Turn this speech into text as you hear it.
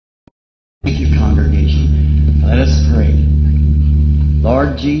Thank you, congregation. Let us pray.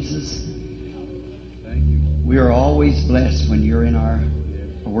 Lord Jesus, we are always blessed when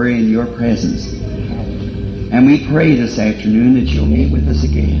we're in your presence. And we pray this afternoon that you'll meet with us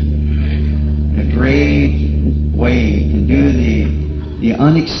again in a great way and do the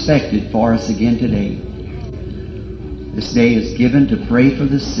unexpected for us again today. This day is given to pray for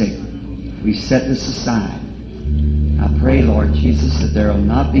the sick. We set this aside. I pray, Lord Jesus, that there will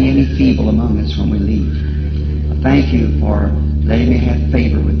not be any feeble among us when we leave. I thank you for letting me have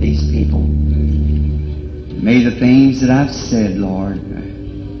favor with these people. May the things that I've said, Lord,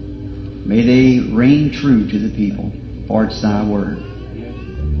 may they ring true to the people, for it's thy word.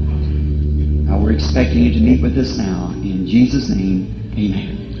 Now we're expecting you to meet with us now. In Jesus' name,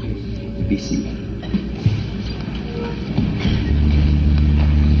 amen. Be seated.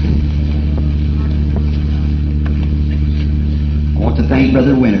 I want to thank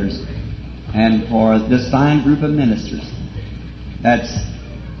Brother Winters and for this fine group of ministers that's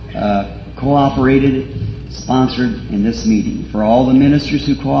cooperated, sponsored in this meeting, for all the ministers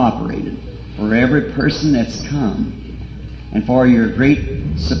who cooperated, for every person that's come, and for your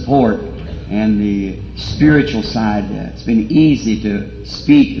great support and the spiritual side. It's been easy to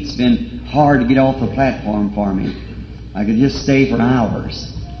speak. It's been hard to get off the platform for me. I could just stay for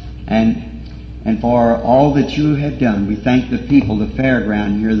hours. And for all that you have done, we thank the people, the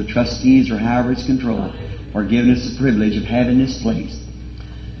fairground here, the trustees, or however it's controlled, for giving us the privilege of having this place.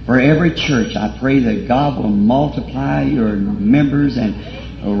 For every church, I pray that God will multiply your members and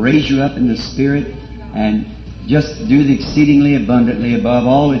will raise you up in the Spirit and just do the exceedingly abundantly above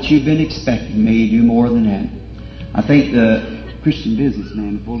all that you've been expecting. May you do more than that. I thank the Christian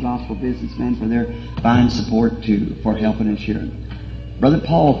businessmen, the full gospel businessmen, for their fine support too, for helping and sharing. Brother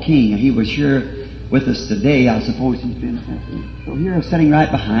Paul King, he was here with us today. I suppose he's been so here, sitting right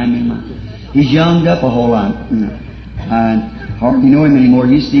behind me. He's younged up a whole lot. I hardly know him anymore.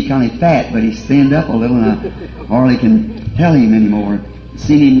 He used to be kind of fat, but he's thinned up a little, and I hardly can tell him anymore.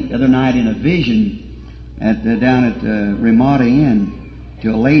 Seen him the other night in a vision down at Ramada Inn to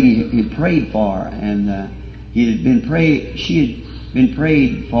a lady he prayed for, and she had been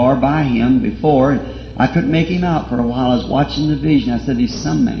prayed for by him before. I couldn't make him out for a while. I was watching the vision. I said, he's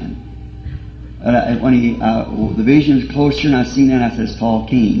some man. When the vision was closer and I seen that, I said, it's Paul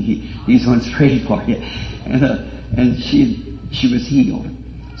King. He's the one that's prayed for you. And she was healed.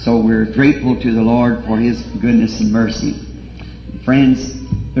 So we're grateful to the Lord for His goodness and mercy. Friends,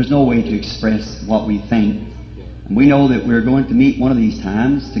 there's no way to express what we think. And we know that we're going to meet one of these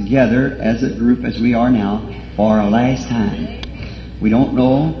times together as a group as we are now for our last time. We don't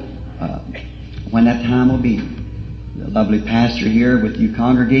know when that time will be. The lovely pastor here with you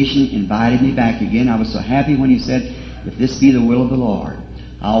congregation invited me back again. I was so happy when he said, if this be the will of the Lord.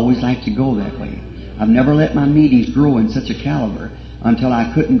 I always like to go that way. I've never let my meetings grow in such a caliber until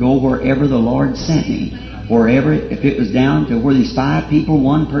I couldn't go wherever the Lord sent me. Wherever, if it was down to where there's 5 people,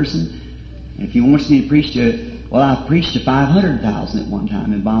 1 person. And if He wants me to preach to, well, I preached to 500,000 at one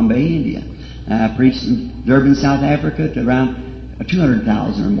time in Bombay, India. And I preached in Durban, South Africa to around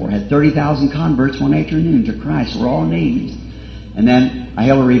 200,000 or more. Had 30,000 converts one afternoon to Christ. We're all natives. And then I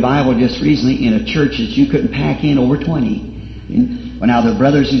held a revival just recently in a church that you couldn't pack in over 20. Well, now the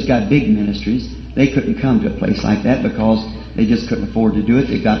brothers who's got big ministries, they couldn't come to a place like that because they just couldn't afford to do it.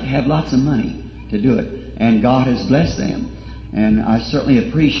 They've got to have lots of money to do it. And God has blessed them. And I certainly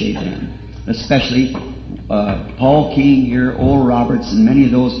appreciate them. Especially Paul King here, Oral Roberts, and many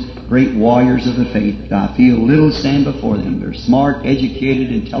of those great warriors of the faith. I feel little stand before them. They're smart,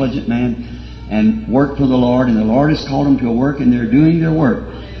 educated, intelligent men and work for the Lord, and the Lord has called them to a work, and they're doing their work.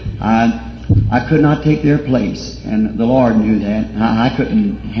 I could not take their place, and the Lord knew that. I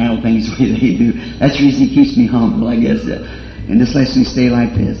couldn't handle things the way they do. That's the reason He keeps me humble, I guess, and just lets me stay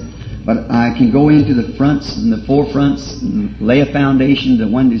like this. But I can go into the fronts and the forefronts and lay a foundation that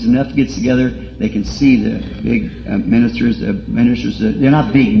when there's enough gets together, they can see the big ministers. They're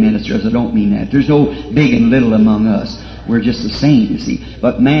not big ministers, I don't mean that. There's no big and little among us. We're just the same, you see.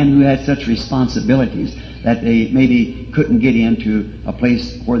 But man who had such responsibilities that they maybe couldn't get into a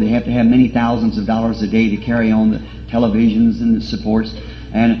place where they have to have many thousands of dollars a day to carry on the televisions and the supports.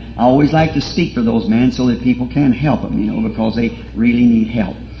 And I always like to speak for those men so that people can help them, because they really need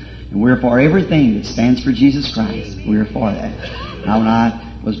help. And we're for everything that stands for Jesus Christ. We're for that. Now, when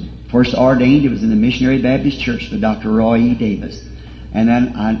I was first ordained, it was in the Missionary Baptist Church with Dr. Roy E. Davis. And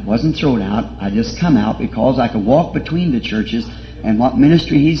then I wasn't thrown out. I just come out because I could walk between the churches and what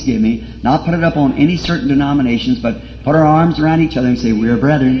ministry He's given me, not put it up on any certain denominations, but put our arms around each other and say, we're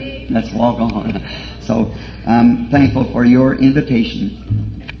brethren. Let's walk on. So I'm thankful for your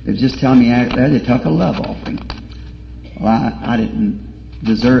invitation. They're just telling me out there they took a love offering. Well, I didn't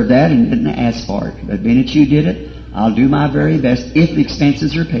deserve that and didn't ask for it. But being that you did it, I'll do my very best if the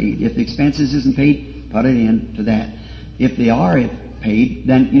expenses are paid. If the expenses isn't paid, put it in to that. If they are paid,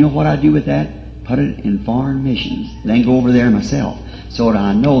 then you know what I do with that? Put it in foreign missions. Then go over there myself. So that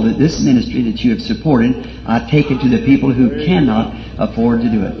I know that this ministry that you have supported, I take it to the people who cannot afford to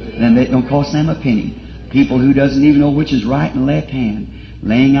do it. Then it don't cost them a penny. People who doesn't even know which is right and left hand,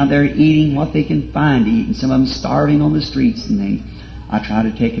 laying out there eating what they can find to eat, and some of them starving on the streets and things. I try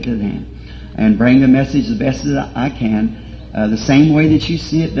to take it to them and bring the message the best that I can, the same way that you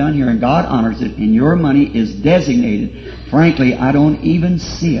see it done here, and God honors it, and your money is designated. Frankly, I don't even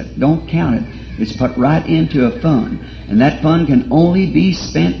see it. Don't count it. It's put right into a fund, and that fund can only be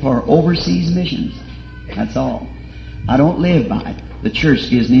spent for overseas missions. That's all. I don't live by it. The church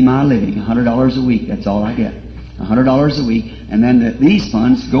gives me my living, $100 a week. That's all I get. $100 a week, and then these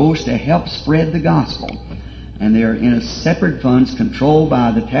funds goes to help spread the gospel. And they're in a separate funds controlled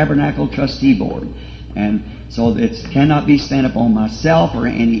by the Tabernacle Trustee Board. And so it cannot be spent upon myself or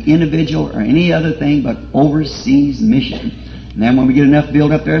any individual or any other thing but overseas mission. And then when we get enough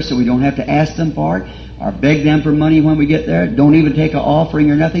built up there so we don't have to ask them for it or beg them for money when we get there, don't even take an offering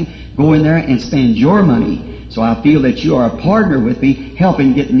or nothing, go in there and spend your money. So I feel that you are a partner with me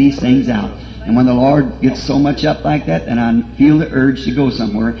helping getting these things out. And when the Lord gets so much up like that, then I feel the urge to go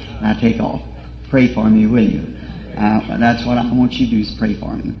somewhere, and I take off. Pray for me, will you? That's what I want you to do, is pray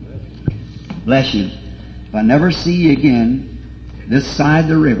for me. Bless you. If I never see you again this side of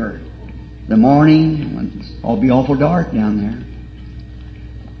the river, the morning, when it'll be awful dark down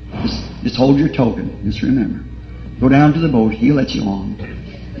there, just hold your token. Just remember. Go down to the boat. He'll let you on.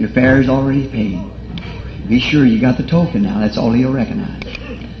 Your fare is already paid. Be sure you got the token now. That's all he'll recognize.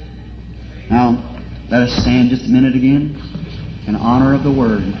 Now, let us stand just a minute again in honor of the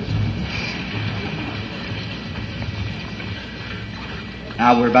Word.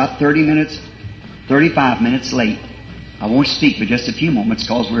 Now, we're about 35 minutes late. I won't speak for just a few moments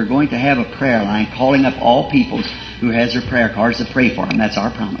because we're going to have a prayer line calling up all peoples who has their prayer cards to pray for them. That's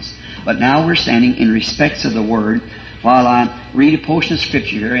our promise. But now we're standing in respects of the Word while I read a portion of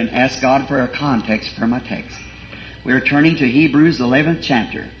Scripture here and ask God for a context for my text. We're turning to Hebrews 11th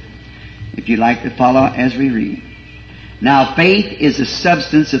chapter, if you'd like to follow as we read. Now faith is the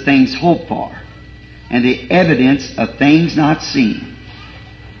substance of things hoped for, and the evidence of things not seen.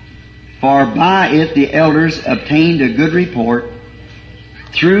 For by it the elders obtained a good report.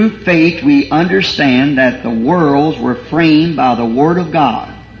 Through faith we understand that the worlds were framed by the Word of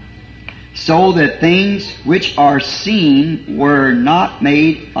God, so that things which are seen were not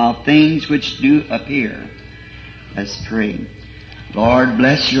made of things which do appear. Let's pray. Lord,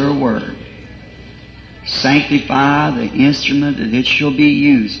 bless your Word. Sanctify the instrument that it shall be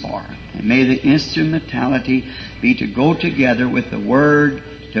used for. And may the instrumentality be to go together with the Word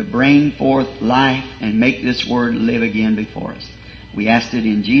to bring forth life and make this Word live again before us. We ask it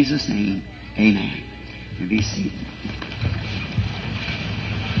in Jesus' name. Amen. You be seated.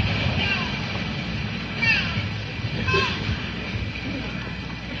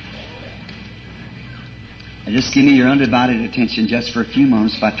 Just give me your undivided attention just for a few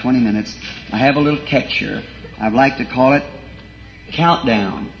moments, about 20 minutes. I have a little text here. I'd like to call it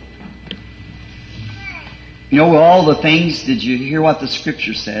Countdown. You know, all the things, did you hear what the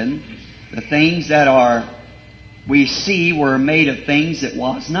Scripture said? The things that we see were made of things that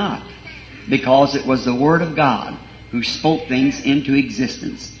was not, because it was the Word of God who spoke things into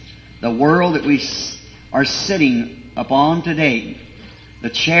existence. The world that we are sitting upon today, the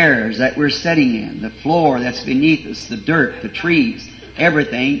chairs that we're sitting in, the floor that's beneath us, the dirt, the trees,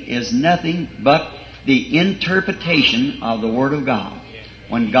 everything is nothing but the interpretation of the Word of God.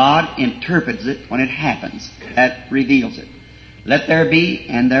 When God interprets it, when it happens, that reveals it. Let there be,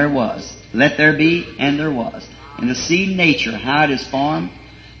 and there was. Let there be, and there was. And to see nature, how it is formed.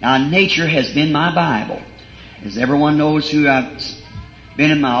 Now, nature has been my Bible. As everyone knows who I've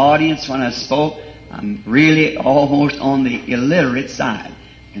been in my audience when I spoke, I'm really almost on the illiterate side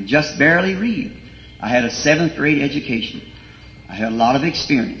and just barely read. I had a 7th grade education. I had a lot of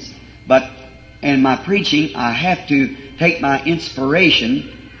experience. But in my preaching, I have to take my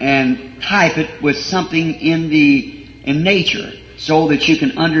inspiration and type it with something in nature so that you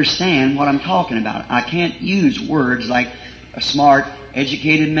can understand what I'm talking about. I can't use words like a smart,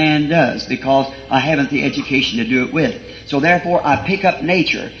 educated man does because I haven't the education to do it with. So therefore, I pick up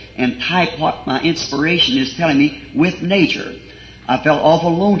nature and type what my inspiration is telling me with nature. I felt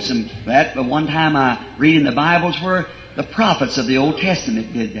awful lonesome for that, but one time I read in the Bibles where the prophets of the Old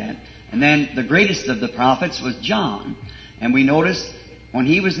Testament did that. And then the greatest of the prophets was John. And we noticed When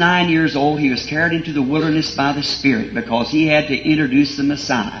he was 9 years old, he was carried into the wilderness by the Spirit because he had to introduce the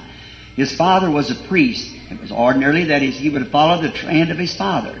Messiah. His father was a priest. It was ordinarily that he would follow the trend of his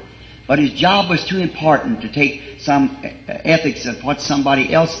father. But his job was too important to take some ethics of what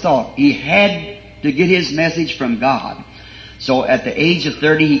somebody else thought. He had to get his message from God. So at the age of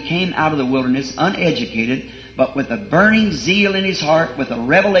 30, he came out of the wilderness uneducated, but with a burning zeal in his heart, with a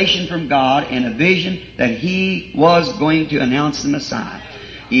revelation from God and a vision that he was going to announce the Messiah.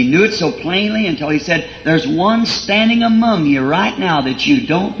 He knew it so plainly until he said, "There's one standing among you right now that you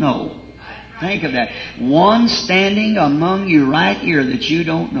don't know." Think of that. One standing among you right here that you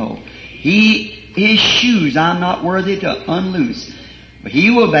don't know. His shoes I'm not worthy to unloose. But he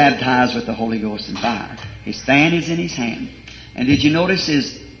will baptize with the Holy Ghost and fire. His fan is in his hand. And did you notice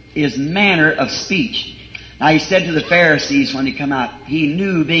his manner of speech? Now he said to the Pharisees when he come out, he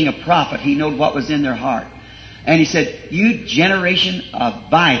knew, being a prophet, he knew what was in their heart. And he said, "You generation of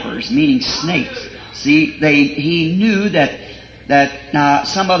vipers," meaning snakes. See, he knew that now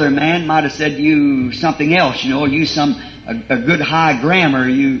some other man might have said you something else, you a good high grammar,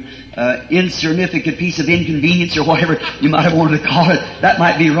 you insignificant piece of inconvenience or whatever you might have wanted to call it. That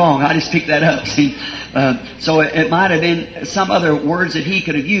might be wrong. I just picked that up, see. So it might have been some other words that he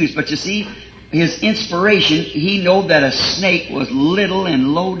could have used. But you see, his inspiration, he knew that a snake was little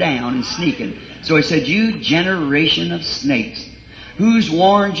and low down and sneaking. So he said, "You generation of snakes, who's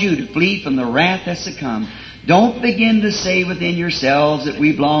warned you to flee from the wrath that's to come? Don't begin to say within yourselves that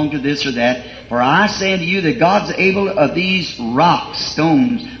we belong to this or that. For I say unto you that God's able of these rocks,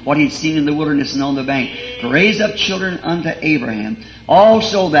 stones," what he'd seen in the wilderness and on the bank, "to raise up children unto Abraham.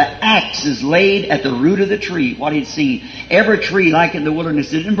 Also the axe is laid at the root of the tree," what he'd seen. Every tree, like in the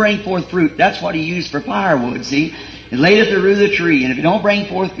wilderness, didn't bring forth fruit. That's what he used for firewood, see. It's laid at the root of the tree, and if it don't bring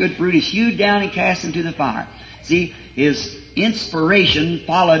forth good fruit, it's hewed down and cast into the fire. See, his inspiration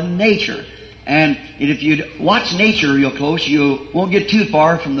followed nature. And if you watch nature real close, you won't get too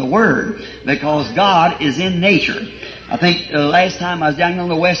far from the Word, because God is in nature. I think the last time I was down on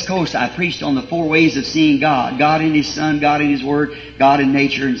the West Coast, I preached on the 4 ways of seeing God. God in His Son, God in His Word, God in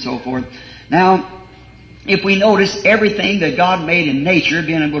nature, and so forth. Now, if we notice everything that God made in nature,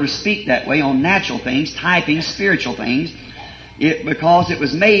 being able to speak that way on natural things, typing spiritual things, because it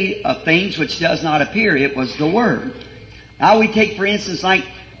was made of things which does not appear, it was the Word. Now we take, for instance,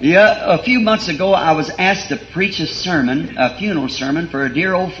 a few months ago I was asked to preach a funeral sermon for a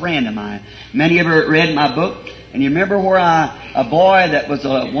dear old friend of mine. Many of you read my book, and you remember where a boy that was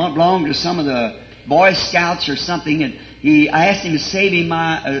belonged to some of the Boy Scouts or something, and I asked him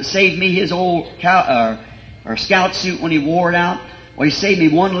to save me his old or scout suit when he wore it out. Well, he saved me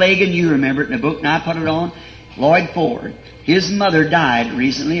one leg, and you remember it in the book, and I put it on. Lloyd Ford. His mother died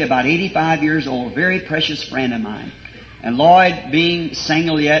recently, about 85 years old, a very precious friend of mine. And Lloyd, being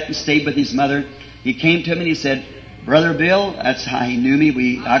single yet and stayed with his mother, he came to me and he said, "Brother Bill," that's how he knew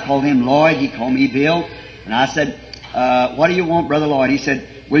me. I called him Lloyd, he called me Bill. And I said, "What do you want, Brother Lloyd?" He said,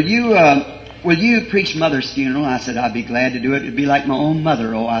 Will you preach Mother's funeral?" I said, "I'd be glad to do it. It'd be like my own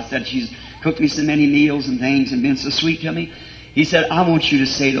mother." Oh, I said, "She's cooked me so many meals and things and been so sweet to me." He said, "I want you to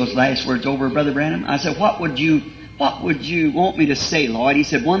say those last words over, Brother Branham." I said, What would you want me to say, Lloyd?" He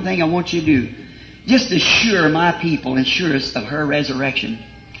said, "One thing I want you to do. Just assure my people and assure us of her resurrection."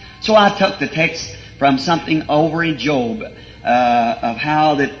 So I took the text from something over in Job, of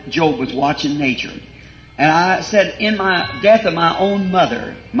how that Job was watching nature. And I said, in my death of my own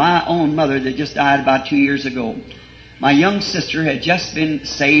mother that just died about 2 years ago, my young sister had just been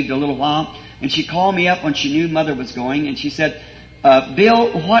saved a little while, and she called me up when she knew Mother was going, and she said,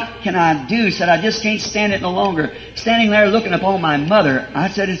 "Bill, what can I do?" Said, "I just can't stand it no longer. Standing there looking upon my mother." I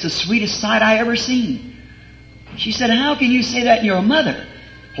said, "It's the sweetest sight I ever seen." She said, "How can you say that in your mother?"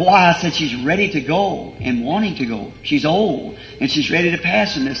 Why, I said, "She's ready to go and wanting to go. She's old and she's ready to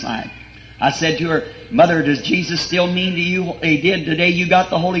pass from this life." I said to her, "Mother, does Jesus still mean to you what He did the day you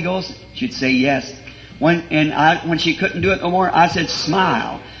got the Holy Ghost?" She'd say yes. When she couldn't do it no more, I said,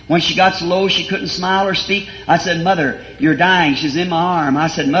 "Smile." When she got so low she couldn't smile or speak, I said, "Mother, you're dying." She's in my arm. I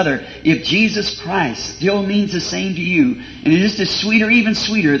said, "Mother, if Jesus Christ still means the same to you, and it is just sweeter, even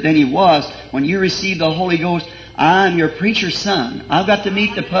sweeter than He was when you received the Holy Ghost, I'm your preacher's son. I've got to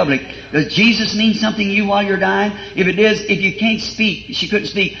meet the public. Does Jesus mean something to you while you're dying? If it is, if you can't speak," she couldn't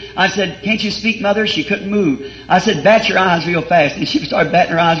speak. I said, "Can't you speak, Mother?" She couldn't move. I said, "Bat your eyes real fast." And she started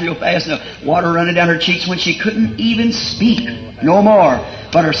batting her eyes real fast, and the water running down her cheeks when she couldn't even speak no more.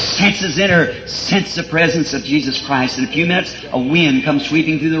 But her senses in her sensed the presence of Jesus Christ. In a few minutes, a wind come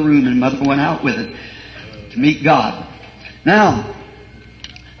sweeping through the room, and Mother went out with it to meet God. Now,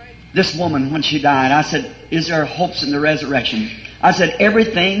 this woman, when she died, I said, "Is there hopes in the resurrection?" I said,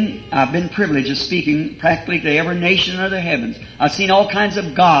 everything, I've been privileged of speaking practically to every nation under the heavens. I've seen all kinds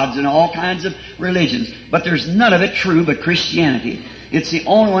of gods and all kinds of religions, but there's none of it true but Christianity. It's the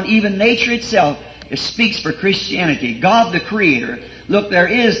only one. Even nature itself, it speaks for Christianity. God the Creator. Look, there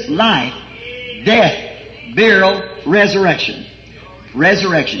is life, death, burial, resurrection.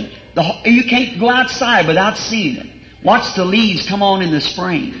 Resurrection. You can't go outside without seeing it. Watch the leaves come on in the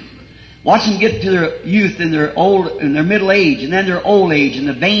spring. Watch them get to their youth and their middle age, and then their old age, and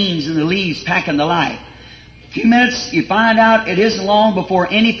the veins and the leaves packing the life. A few minutes, you find out it isn't long before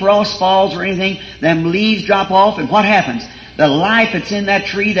any frost falls or anything, them leaves drop off, and what happens? The life that's in that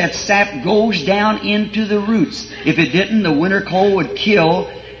tree, that sap, goes down into the roots. If it didn't, the winter cold would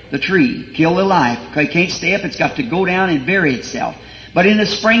kill the tree, kill the life. It can't stay up, it's got to go down and bury itself. But in the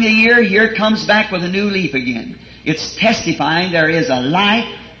spring of the year, here it comes back with a new leaf again. It's testifying there is a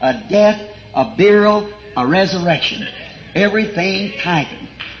life, a death, a burial, a resurrection. Everything typing.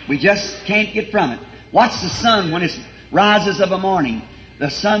 We just can't get from it. Watch the sun when it rises of a morning. The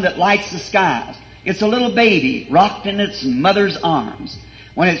sun that lights the skies. It's a little baby rocked in its mother's arms.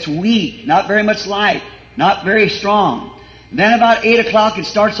 When it's weak, not very much light, not very strong. Then about 8 o'clock it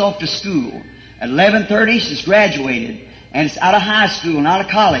starts off to school. At 11:30 she's graduated. And it's out of high school and out of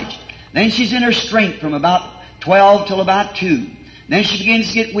college. Then she's in her strength from about 12 till about 2. Then she begins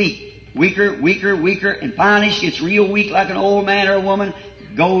to get weak. Weaker, weaker, weaker. And finally she gets real weak like an old man or a woman.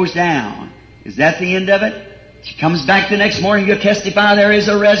 Goes down. Is that the end of it? She comes back the next morning to testify there is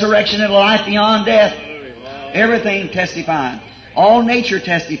a resurrection and a life beyond death. Everything testifies. All nature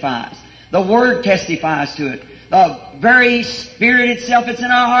testifies. The Word testifies to it. The very Spirit itself that's in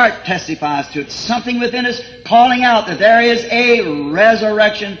our heart testifies to it. Something within us calling out that there is a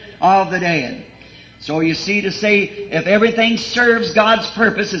resurrection of the dead. So you see, to say if everything serves God's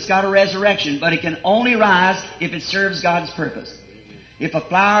purpose, it's got a resurrection. But it can only rise if it serves God's purpose. If a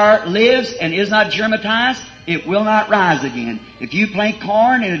flower lives and is not germatized, it will not rise again. If you plant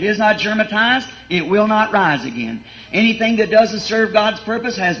corn and it is not germatized, it will not rise again. Anything that doesn't serve God's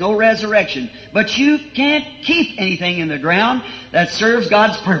purpose has no resurrection. But you can't keep anything in the ground that serves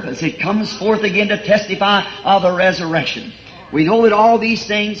God's purpose. It comes forth again to testify of the resurrection. We know that all these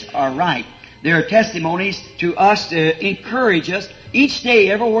things are right. They are testimonies to us to encourage us. Each day,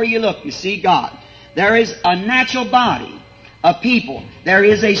 everywhere you look, you see God. There is a natural body of people. There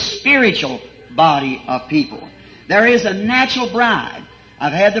is a spiritual body of people. There is a natural bride.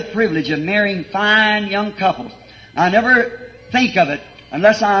 I've had the privilege of marrying fine young couples. I never think of it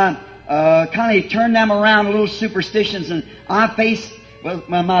unless I kind of turn them around a little superstitions, and I face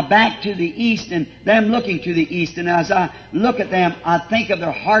my back to the east and them looking to the east. And as I look at them, I think of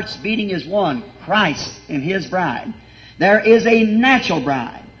their hearts beating as one, Christ and His bride. There is a natural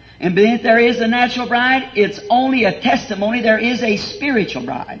bride. And beneath there is a natural bride, it's only a testimony there is a spiritual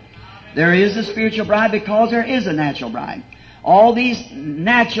bride. There is a spiritual bride because there is a natural bride. All these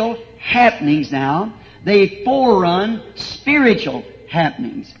natural happenings now, they forerun spiritual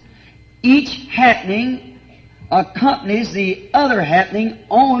happenings. Each happening accompanies the other happening,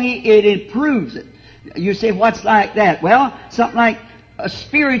 only it improves it. You say, what's like that? Well, something like a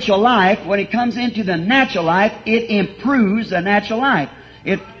spiritual life, when it comes into the natural life, it improves the natural life.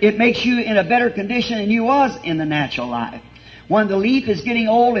 It makes you in a better condition than you was in the natural life. When the leaf is getting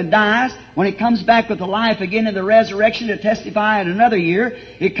old and dies, when it comes back with the life again in the resurrection to testify in another year,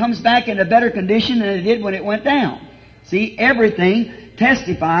 it comes back in a better condition than it did when it went down. See, everything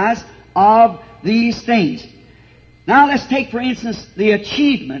testifies of these things. Now let's take, for instance, the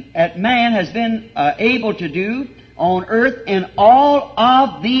achievement that man has been able to do on earth, and all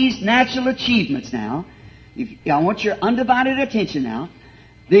of these natural achievements now. I want your undivided attention now.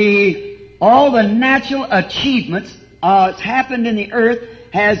 All the natural achievements that's happened in the earth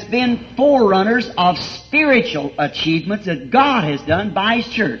has been forerunners of spiritual achievements that God has done by His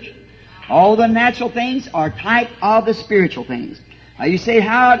church. All the natural things are type of the spiritual things. Now you say,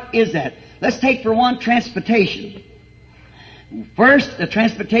 how is that? Let's take for one transportation. First, the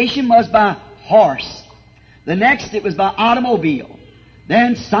transportation was by horse. The next, it was by automobile.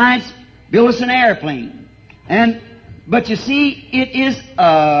 Then science built us an airplane. But you see, it is,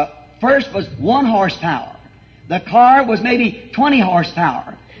 first was 1 horsepower. The car was maybe 20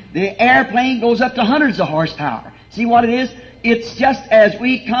 horsepower. The airplane goes up to hundreds of horsepower. See what it is? It's just as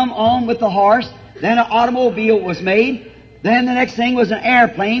we come on with the horse, then an automobile was made, then the next thing was an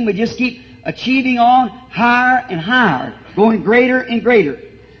airplane. We just keep achieving on higher and higher, going greater and greater.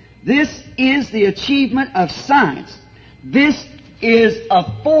 This is the achievement of science. This is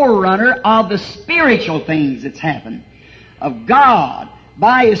a forerunner of the spiritual things that's happened. Of God,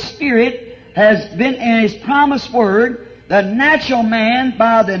 by His Spirit, has been in His promised Word, The natural man,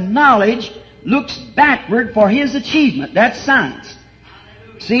 by the knowledge, looks backward for his achievement. That's science.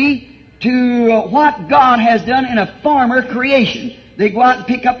 See, to what God has done in a former creation. They go out and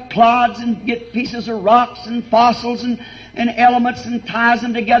pick up clods and get pieces of rocks and fossils and elements and ties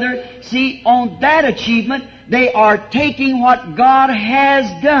them together. See, on that achievement, they are taking what God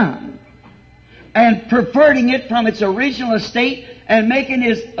has done and perverting it from its original estate and making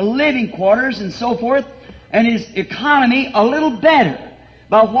His living quarters and so forth and His economy a little better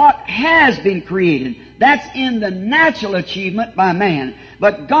by what has been created. That's in the natural achievement by man.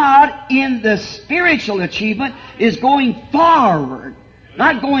 But God, in the spiritual achievement, is going forward.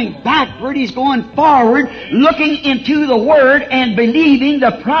 Not going backward, He's going forward, looking into the Word and believing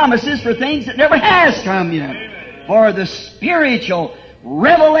the promises for things that never has come yet. For the spiritual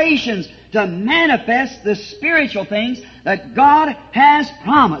revelations to manifest the spiritual things that God has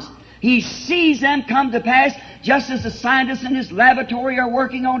promised. He sees them come to pass just as the scientists in his laboratory are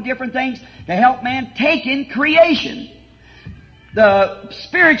working on different things to help man take in creation. The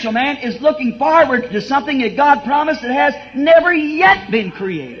spiritual man is looking forward to something that God promised that has never yet been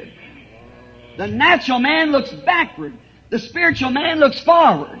created. The natural man looks backward. The spiritual man looks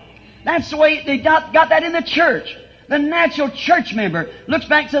forward. That's the way they got that in the church. The natural church member looks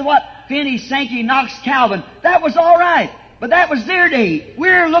back and says, what? Finney, Sankey, Knox, Calvin. That was all right. But that was their day.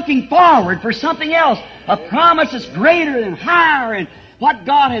 We're looking forward for something else. A promise that's greater and higher than what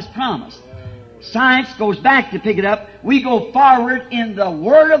God has promised. Science goes back to pick it up. We go forward in the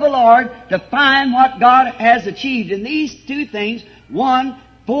Word of the Lord to find what God has achieved. And these two things, one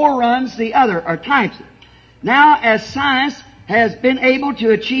foreruns the other, or types it. Now, as science has been able to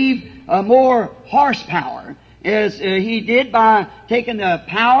achieve more horsepower, as he did by taking the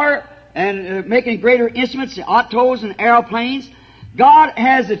power and making greater instruments, the autos and airplanes, God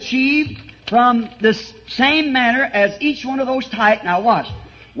has achieved from the same manner as each one of those types. Now watch.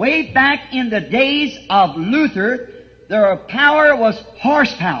 Way back in the days of Luther, their power was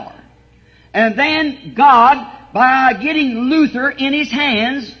horsepower. And then God, by getting Luther in his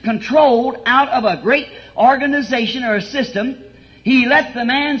hands, controlled out of a great organization or a system, He let the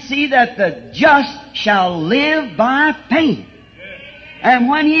man see that the just shall live by faith. And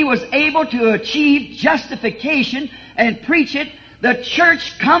when he was able to achieve justification and preach it, the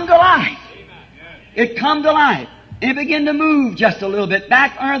church come to life. It come to life. And it began to move just a little bit.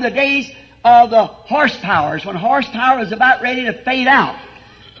 Back under the days of the horsepowers, when horsepower was about ready to fade out,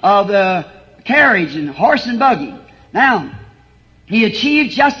 of the carriage and horse and buggy. Now, he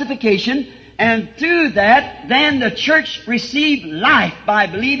achieved justification, and through that, then the church received life by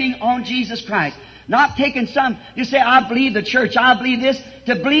believing on Jesus Christ. Not taking some, you say, I believe the church, I believe this.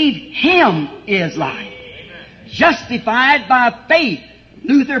 To believe Him is life. Justified by faith.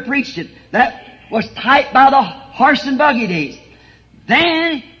 Luther preached it. That was typed by the horse and buggy days.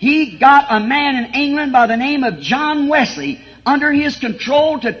 Then he got a man in England by the name of John Wesley under his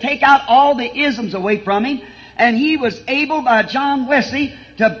control to take out all the isms away from him. And he was able by John Wesley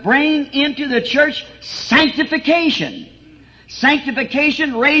to bring into the church sanctification.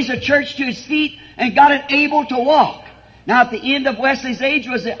 Sanctification raised the church to its feet and got it able to walk. Now at the end of Wesley's age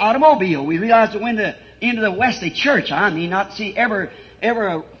was the automobile. We realized that when the end of the Wesley church, not see ever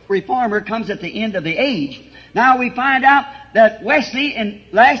a reformer comes at the end of the age. Now we find out that Wesley, in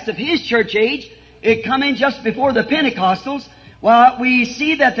last of his church age, it come in just before the Pentecostals. Well, we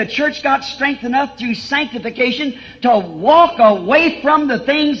see that the church got strength enough through sanctification to walk away from the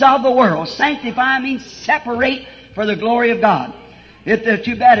things of the world. Sanctify means separate for the glory of God.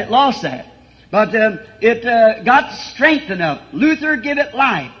 Too bad it lost that. But it got strength enough. Luther gave it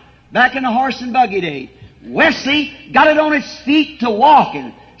life back in the horse and buggy day. Wesley got it on its feet to walk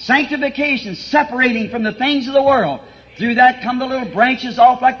in. Sanctification, separating from the things of the world. Through that come the little branches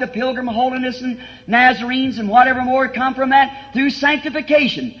off like the Pilgrim Holiness and Nazarenes and whatever more come from that through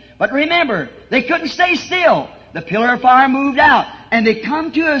sanctification. But remember, they couldn't stay still. The pillar of fire moved out and they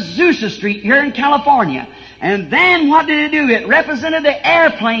come to Azusa Street here in California. And then what did it do? It represented the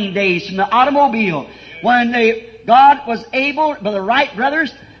airplane days from the automobile when God was able, by the Wright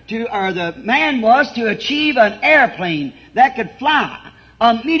brothers, the man was to achieve an airplane that could fly.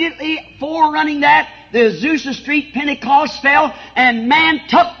 Immediately forerunning that, the Azusa Street Pentecost fell, and man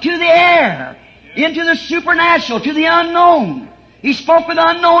took to the air, into the supernatural, to the unknown. He spoke with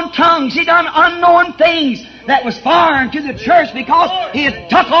unknown tongues. He done unknown things that was foreign to the church because he had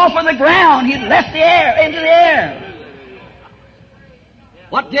took off on the ground. He had left the air, into the air.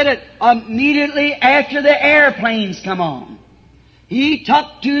 What did it? Immediately after the airplanes come on, he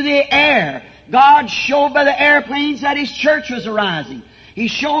took to the air. God showed by the airplanes that His church was arising. He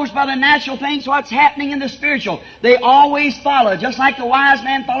shows by the natural things what's happening in the spiritual. They always follow, just like the wise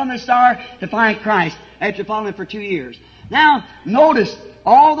man following the star to find Christ after following for 2 years. Now, notice,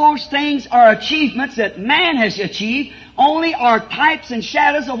 all those things are achievements that man has achieved, only are types and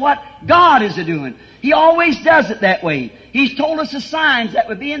shadows of what God is doing. He always does it that way. He's told us the signs that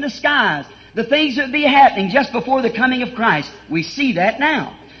would be in the skies, the things that would be happening just before the coming of Christ. We see that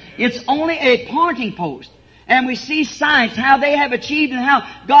now. It's only a pointing post. And we see signs, how they have achieved and how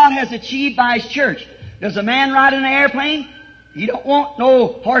God has achieved by His church. Does a man ride in an airplane? He don't want no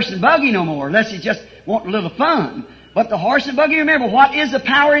horse and buggy no more, unless he just want a little fun. But the horse and buggy, remember, what is the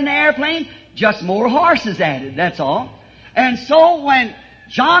power in the airplane? Just more horses added, that's all. And so when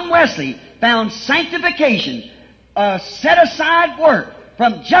John Wesley found sanctification, set aside work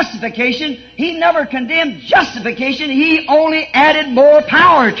from justification, he never condemned justification, he only added more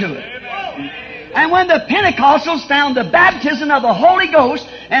power to it. And when the Pentecostals found the baptism of the Holy Ghost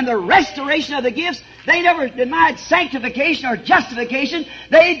and the restoration of the gifts, they never denied sanctification or justification.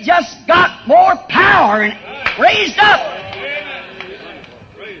 They just got more power and raised up.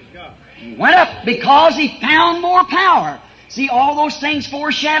 He went up because he found more power. See, all those things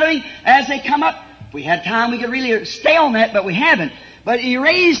foreshadowing as they come up. If we had time, we could really stay on that, but we haven't. But he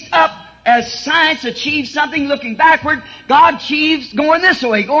raised up as science achieves something looking backward. God achieves going this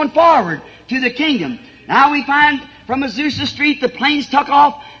way, going forward to the kingdom. Now we find from Azusa Street the planes took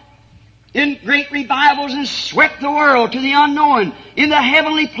off in great revivals and swept the world to the unknown, in the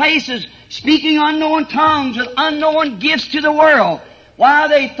heavenly places, speaking unknown tongues with unknown gifts to the world. Why,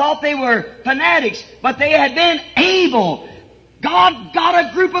 they thought they were fanatics, but they had been able. God got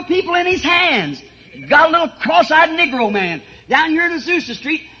a group of people in His hands. Got a little cross-eyed Negro man down here in Azusa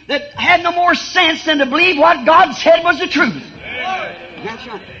Street that had no more sense than to believe what God said was the truth. That's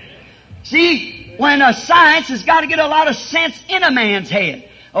right. See, when a science has got to get a lot of sense in a man's head,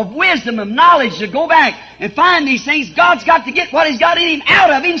 of wisdom, of knowledge to go back and find these things, God's got to get what He's got in him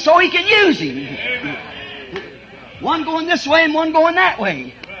out of him so He can use him. One going this way and one going that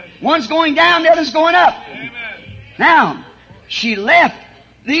way. One's going down, the other's going up. Now, she left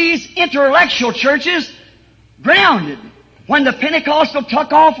these intellectual churches grounded. When the Pentecostal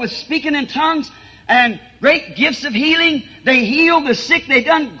took off with speaking in tongues and great gifts of healing, they healed the sick, they've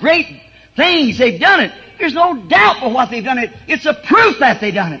done great things, they've done it. There's no doubt but what they've done it. It's a proof that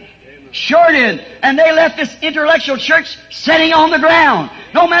they've done it. Sure did. And they left this intellectual church sitting on the ground.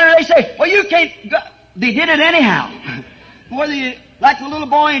 No matter they say, well, you can't go. They did it anyhow. Like the little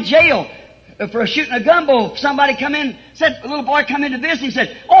boy in jail for shooting a gumbo. Somebody come in, said, a little boy come in to visit. He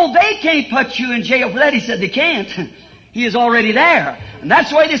said, oh, they can't put you in jail for that. He said, they can't. He is already there. And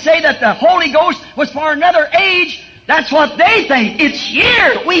that's why they say that the Holy Ghost was for another age. That's what they think. It's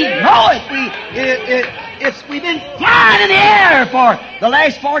here. We know it. We've been flying in the air for the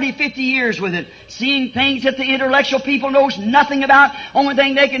last 40, 50 years with it. Seeing things that the intellectual people knows nothing about. Only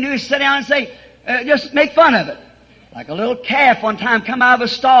thing they can do is sit down and say, just make fun of it. Like a little calf one time come out of a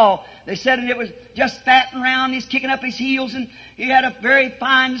stall. They said and it was just fat and round. He's kicking up his heels and he had a very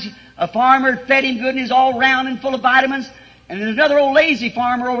fine, a farmer fed him good and he's all round and full of vitamins. And there's another old lazy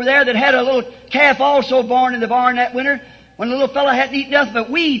farmer over there that had a little calf also born in the barn that winter when the little fellow hadn't eaten nothing but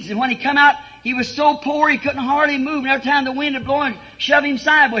weeds. And when he come out, he was so poor he couldn't hardly move. And every time the wind would blow and shove him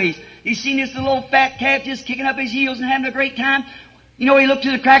sideways. He seen this little old fat calf just kicking up his heels and having a great time. You know, he looked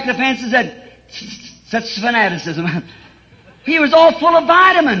through the crack of the fence and said, such fanaticism. He was all full of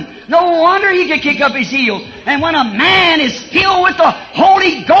vitamin. No wonder he could kick up his heels. And when a man is filled with the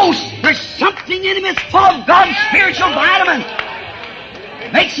Holy Ghost, there's something in him that's full of God's spiritual vitamin.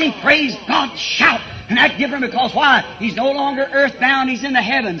 Makes him praise God, shout, and act different because why? He's no longer earthbound, he's in the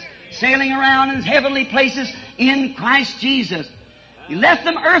heavens, sailing around in heavenly places in Christ Jesus. He left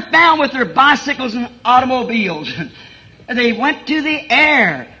them earthbound with their bicycles and automobiles. They went to the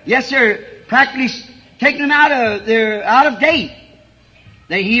air. Yes, sir, practically taking them out of date.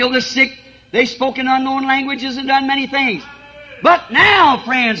 They healed the sick. They spoke in unknown languages and done many things. But now,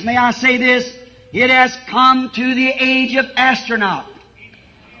 friends, may I say this? It has come to the age of astronaut.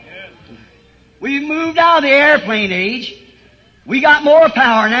 We've moved out of the airplane age. We got more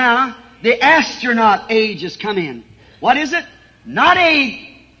power now. The astronaut age has come in. What is it?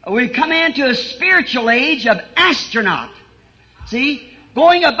 We've come into a spiritual age of astronaut. See?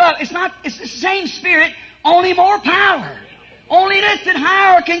 Going above. It's the same spirit, only more power. Only lifted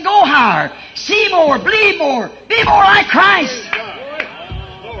higher can go higher. See more, believe more, be more like Christ.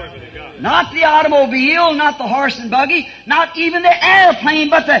 Not the automobile, not the horse and buggy, not even the airplane,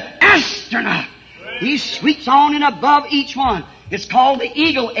 but the astronaut. He sweeps on and above each one. It's called the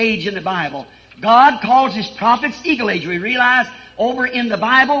eagle age in the Bible. God calls His prophets eagle age. We realize over in the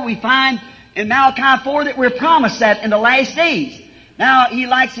Bible we find in Malachi 4 that we're promised that in the last days. Now, He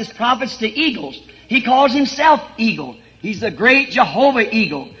likes His prophets to eagles. He calls Himself eagle. He's the great Jehovah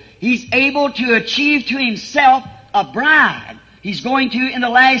eagle. He's able to achieve to Himself a bride. He's going to, in the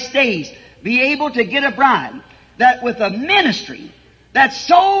last days, be able to get a bride that with a ministry that's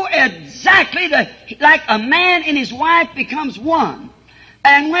so exactly like a man and his wife becomes one.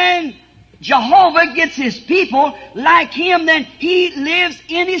 And when Jehovah gets His people like Him, then He lives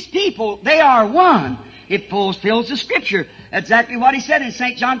in His people. They are one. It fulfills the Scripture. Exactly what He said in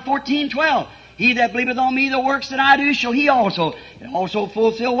St. John 14:12. He that believeth on Me, the works that I do, shall he also. It also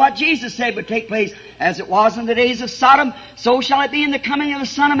fulfill what Jesus said would take place. As it was in the days of Sodom, so shall it be in the coming of the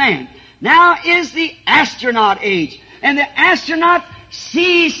Son of Man. Now is the astronaut age. And the astronaut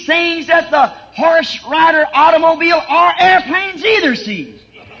sees things that the horse rider, automobile, or airplanes either sees.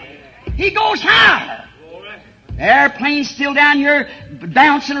 He goes higher. The airplane's still down here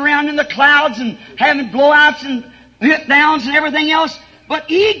bouncing around in the clouds and having blowouts and hit downs and everything else. But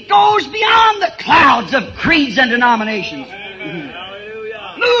he goes beyond the clouds of creeds and denominations.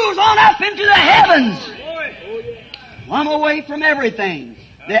 Moves on up into the heavens. Plumb away from everything.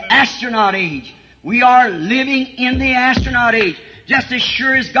 The astronaut age. We are living in the astronaut age. Just as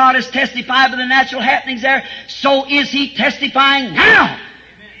sure as God has testified to the natural happenings there, so is He testifying now.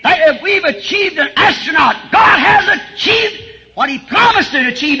 That if we've achieved an astronaut, God has achieved what He promised to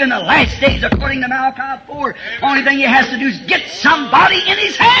achieve in the last days according to Malachi 4. Only thing He has to do is get somebody in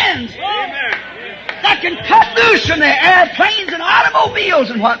His hands that can cut loose from the airplanes and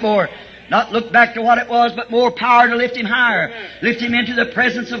automobiles and what more. Not look back to what it was, but more power to lift him higher. Lift him into the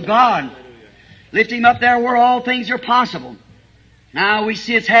presence of God. Lift him up there where all things are possible. Now we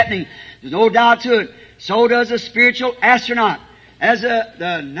see it's happening. There's no doubt to it. So does a spiritual astronaut. As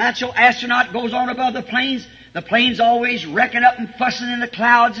the natural astronaut goes on above the planes always wrecking up and fussing in the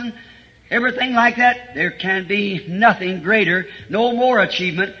clouds and everything like that. There can be nothing greater, no more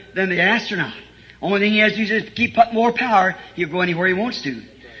achievement than the astronaut. Only thing he has to do is keep putting more power. He'll go anywhere he wants to.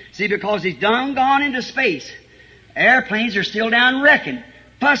 See, because he's done gone into space. Airplanes are still down wrecking,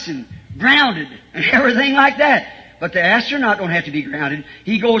 fussing, grounded, and everything like that. But the astronaut don't have to be grounded.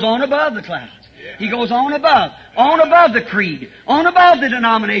 He goes on above the clouds. He goes on above the creed, on above the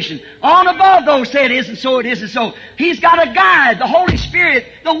denomination, on above those say it is and so it is and so. He's got a guide, the Holy Spirit,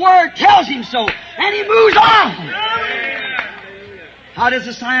 the Word tells him so, and he moves on. How does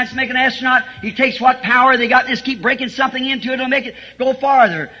the science make an astronaut? He takes what power they got and just keep breaking something into it to make it go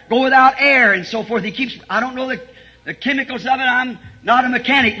farther, go without air and so forth. He keeps, I don't know the chemicals of it, I'm not a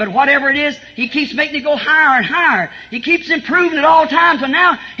mechanic, but whatever it is, he keeps making it go higher and higher. He keeps improving at all times, and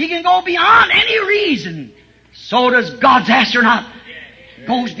now he can go beyond any reason. So does God's astronaut.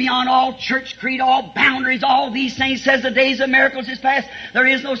 Goes beyond all church creed, all boundaries, all these things. Says the days of miracles is past. There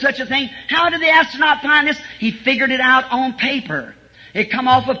is no such a thing. How did the astronaut find this? He figured it out on paper. It come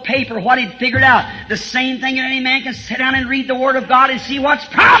off of paper, what he'd figured out. The same thing that any man can sit down and read the Word of God and see what's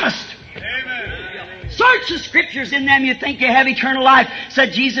promised. Amen. Search the Scriptures, in them you think you have eternal life,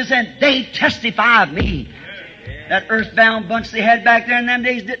 said Jesus, and they testify of me. That earthbound bunch they had back there in them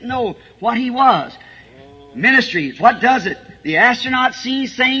days didn't know what He was. Ministries, what does it? The astronaut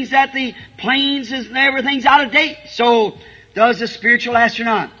sees things that the planes and everything's out of date. So does the spiritual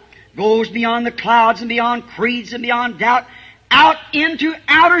astronaut. Goes beyond the clouds and beyond creeds and beyond doubt, out into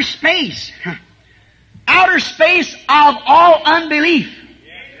outer space. Outer space of all unbelief.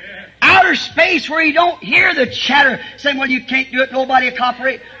 Outer space where you don't hear the chatter saying, well, you can't do it, nobody will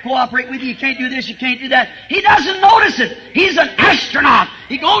cooperate with you, you can't do this, you can't do that. He doesn't notice it. He's an astronaut.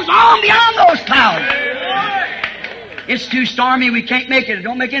 He goes on beyond those clouds. It's too stormy, we can't make it. It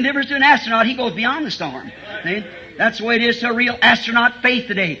don't make any difference to an astronaut. He goes beyond the storm. See? That's the way it is to a real astronaut faith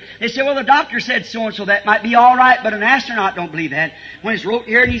today. They say, well, the doctor said so-and-so, that might be all right, but an astronaut don't believe that. When it's wrote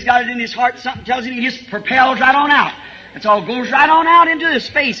here and he's got it in his heart, something tells him, he just propels right on out. It's all goes right on out into the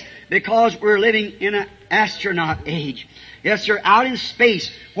space because we're living in an astronaut age. Yes, sir, out in space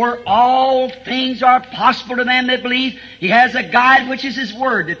where all things are possible to them that believe. He has a guide, which is His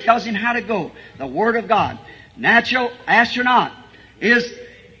Word, that tells him how to go. The Word of God. Natural astronaut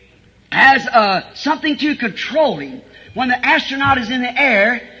has something to control him. When the astronaut is in the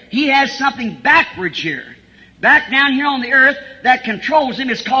air, he has something backwards here. Back down here on the earth that controls him.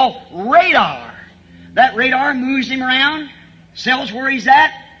 It's called radar. That radar moves him around, tells where he's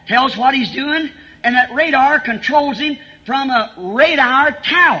at, tells what he's doing, and that radar controls him from a radar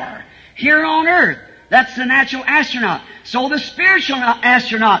tower here on earth. That's the natural astronaut. So the spiritual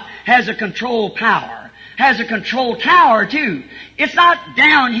astronaut has a control power. has a control tower too. It's not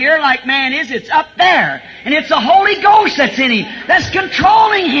down here like man is, it's up there. And it's the Holy Ghost that's in him, that's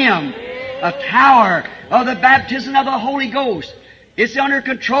controlling him. A tower of the baptism of the Holy Ghost. It's under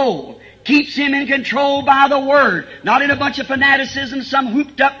control. Keeps him in control by the Word. Not in a bunch of fanaticism, some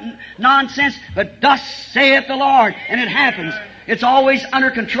hooped up nonsense, but thus saith the Lord. And it happens. It's always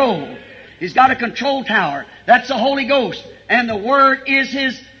under control. He's got a control tower. That's the Holy Ghost. And the Word is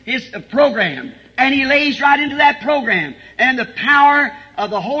his program. And he lays right into that program. And the power of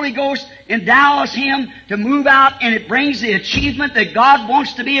the Holy Ghost endows him to move out, and it brings the achievement that God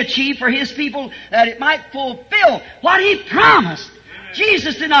wants to be achieved for His people, that it might fulfill what He promised.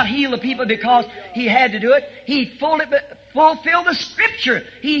 Jesus did not heal the people because He had to do it. He fulfilled the Scripture.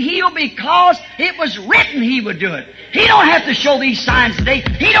 He healed because it was written He would do it. He don't have to show these signs today.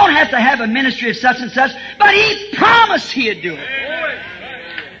 He don't have to have a ministry of such and such, but He promised He'd do it.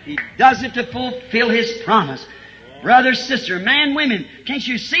 He does it to fulfill His promise. Brother, sister, man, women, can't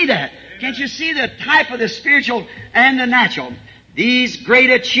you see that? Can't you see the type of the spiritual and the natural? These great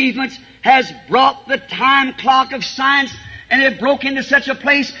achievements has brought the time clock of science, and it broke into such a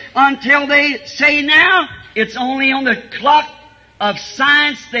place until they say now it's only on the clock of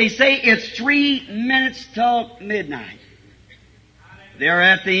science. They say it's 3 minutes till midnight. They're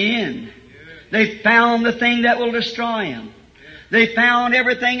at the end. They found the thing that will destroy them. They found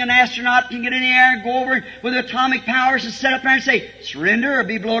everything an astronaut can get in the air and go over with atomic powers and set up there and say, surrender or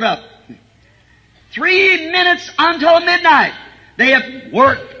be blown up. 3 minutes until midnight. They have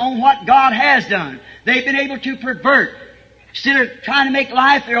worked on what God has done. They've been able to pervert. Instead of trying to make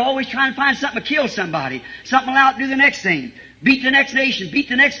life, they're always trying to find something to kill somebody. Something will outdo the next thing. Beat the next nation. Beat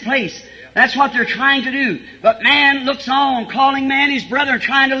the next place. That's what they're trying to do. But man looks on, calling man his brother and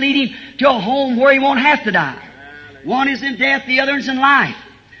trying to lead him to a home where he won't have to die. One is in death, the other is in life.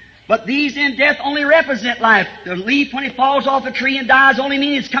 But these in death only represent life. The leaf, when it falls off a tree and dies, only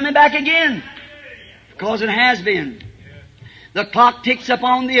means it's coming back again. Because it has been. The clock ticks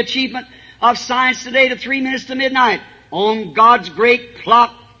upon the achievement of science today to 3 minutes to midnight. On God's great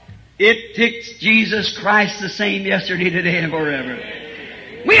clock, it ticks Jesus Christ the same yesterday, today, and forever.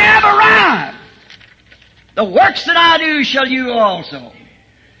 We have arrived. The works that I do shall you also.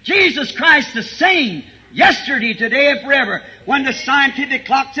 Jesus Christ the same yesterday, today, and forever. When the scientific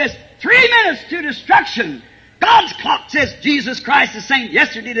clock says 3 minutes to destruction, God's clock says Jesus Christ the same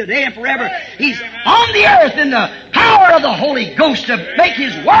yesterday, today, and forever. He's on the earth in the power of the Holy Ghost to make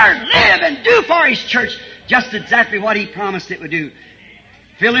His Word live and do for His church just exactly what He promised it would do.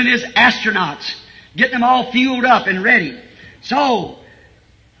 Filling His astronauts, getting them all fueled up and ready. So,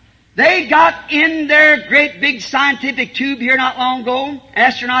 they got in their great big scientific tube here not long ago,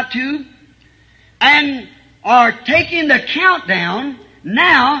 astronaut tube, and are taking the countdown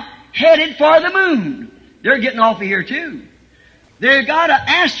now headed for the moon. They're getting off of here too. They've got an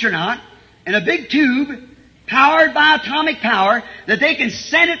astronaut in a big tube powered by atomic power that they can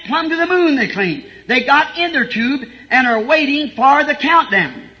send it plumb to the moon, they claim. They got in their tube and are waiting for the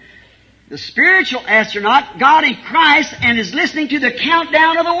countdown. The spiritual astronaut got in Christ and is listening to the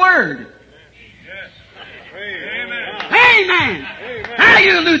countdown of the Word. Amen. Now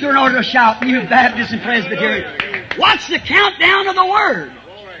you Lutheran ought to shout, and you Baptists and Presbyterian. What's the countdown of the Word?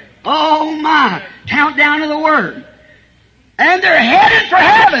 Oh my, countdown of the Word. And they're headed for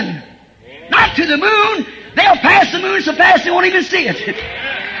heaven. Not to the moon. They'll pass the moon so fast they won't even see it.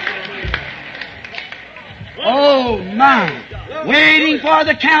 Oh my, waiting for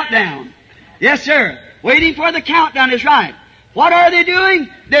the countdown. Yes, sir. Waiting for the countdown is right. What are they doing?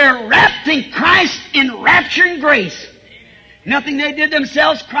 They're wrapped in Christ in rapture and grace. Nothing they did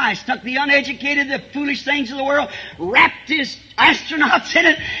themselves. Christ took the uneducated, the foolish things of the world, wrapped His astronauts in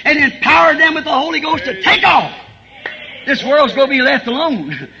it, and empowered them with the Holy Ghost to take off. This world's going to be left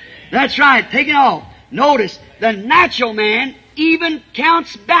alone. That's right, taking off. Notice, the natural man even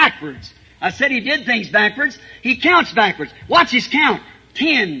counts backwards. I said he did things backwards. He counts backwards. Watch his count.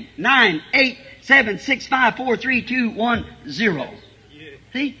 10, 9, 8, 7, 6, 5, 4, 3, 2, 1, 0.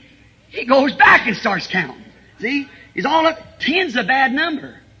 See? He goes back and starts counting. See? He's all up. 10's a bad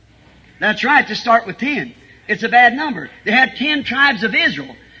number. That's right, to start with 10. It's a bad number. They had 10 tribes of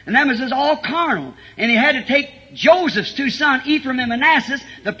Israel, and that was all carnal. And he had to take Joseph's two sons, Ephraim and Manasseh,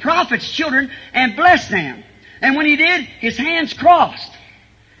 the prophet's children, and bless them. And when he did, his hands crossed.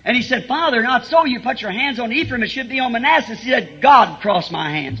 And he said, Father, not so. You put your hands on Ephraim, it should be on Manasseh. He said, God crossed my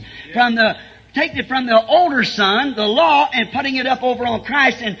hands. Taking it from the older son, the law, and putting it up over on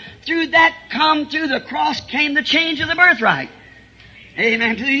Christ. And through that, through the cross came the change of the birthright.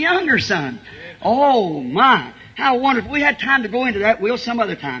 Amen. To the younger son. Oh my, how wonderful. We had time to go into that. We'll some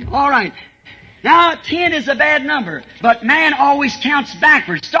other time. All right. Now, 10 is a bad number, but man always counts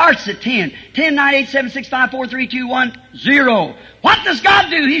backwards, starts at 10. 10, 9, 8, 7, 6, 5, 4, 3, 2, 1, 0. What does God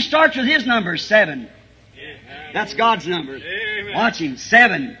do? He starts with His number, 7. That's God's number. Watch Him,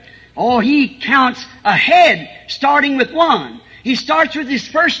 7. Oh, He counts ahead, starting with 1. He starts with His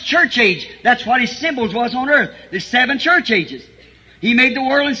first church age. That's what His symbols was on earth. There's 7 church ages. He made the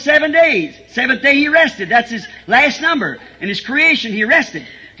world in 7 days. 7th day He rested. That's His last number. In His creation, He rested.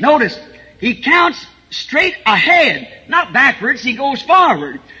 Notice, He counts straight ahead, not backwards. He goes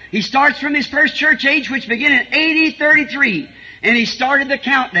forward. He starts from His first church age, which began in AD 33, and He started the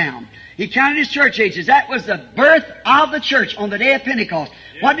countdown. He counted His church ages. That was the birth of the church on the day of Pentecost.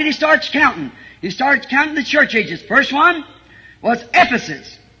 What did He start counting? He started counting the church ages. First one was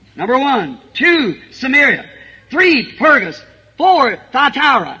Ephesus. Number 1. 2, Samaria. 3, Pergus. 4,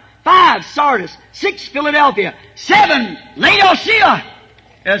 Thyatira. 5, Sardis. 6, Philadelphia. 7, Laodicea.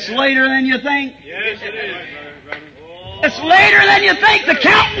 It's later than you think. Yes, it is. It's later than you think. The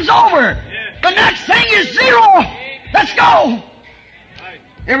counting's over. The next thing is 0. Let's go.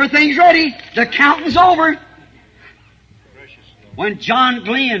 Everything's ready. The counting's over. When John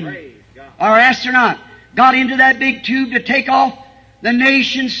Glenn, our astronaut, got into that big tube to take off, the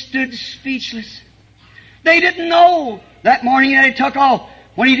nation stood speechless. They didn't know that morning that he took off.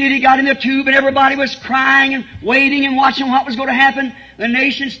 When he did, he got in the tube and everybody was crying and waiting and watching what was going to happen. The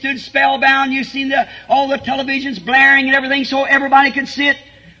nation stood spellbound. You've seen all the televisions blaring and everything so everybody could see it.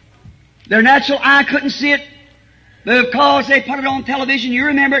 Their natural eye couldn't see it because they put it on television. You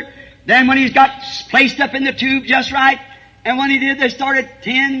remember it. Then when he got placed up in the tube just right, and when he did, they started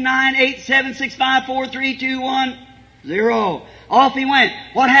 10, 9, 8, 7, 6, 5, 4, 3, 2, 1, 0. Off he went.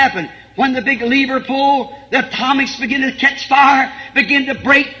 What happened? When the big lever pulled, the atomics began to catch fire, begin to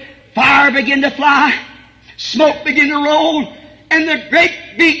break, fire began to fly, smoke began to roll, and the great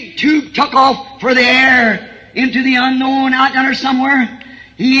big tube took off for the air into the unknown out yonder somewhere.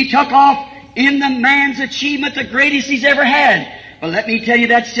 He took off in the man's achievement, the greatest he's ever had. But let me tell you,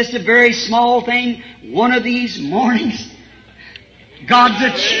 that's just a very small thing. One of these mornings, God's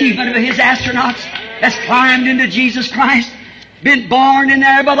achievement of His astronauts has climbed into Jesus Christ, been born in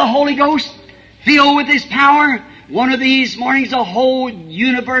there by the Holy Ghost, filled with His power. One of these mornings, the whole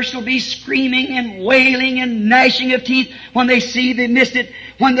universe will be screaming and wailing and gnashing of teeth when they see they missed it.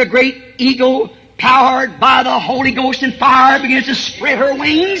 When the great eagle, powered by the Holy Ghost and fire, begins to spread her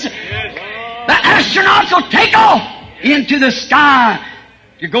wings, the astronauts will take off into the sky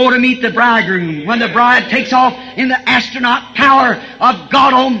to go to meet the bridegroom. When the bride takes off in the astronaut power of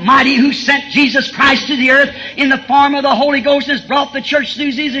God Almighty, who sent Jesus Christ to the earth in the form of the Holy Ghost, has brought the church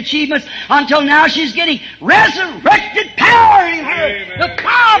through these achievements until now she's getting resurrected power in her, the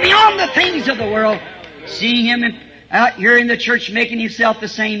power beyond the things of the world. Seeing Him out here in the church making Himself the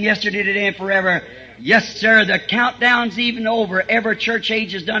same yesterday, today, and forever. Yes, sir, the countdown's even over. Every church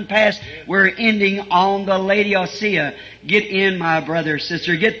age is done past. We're ending on the Laodicea. Get in, my brother,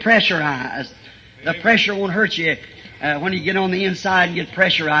 sister. Get pressurized. The pressure won't hurt you when you get on the inside and get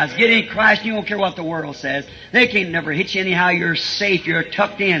pressurized. Get in Christ, you don't care what the world says. They can't never hit you anyhow. You're safe. You're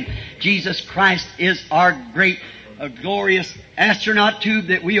tucked in. Jesus Christ is our great, glorious astronaut tube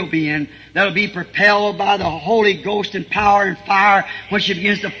that we'll be in, that'll be propelled by the Holy Ghost and power and fire. When she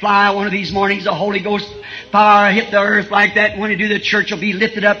begins to fly one of these mornings, the Holy Ghost fire hit the earth like that. And when they do, the church will be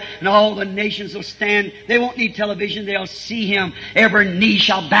lifted up and all the nations will stand. They won't need television. They'll see Him. Every knee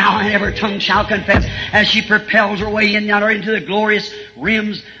shall bow and every tongue shall confess as she propels her way in yonder into the glorious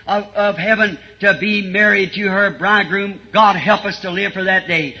rims of heaven to be married to her bridegroom. God help us to live for that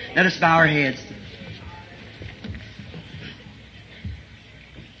day. Let us bow our heads.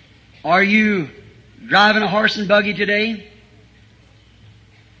 Are you driving a horse and buggy today?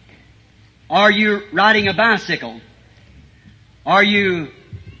 Are you riding a bicycle? Are you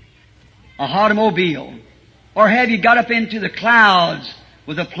a automobile? Or have you got up into the clouds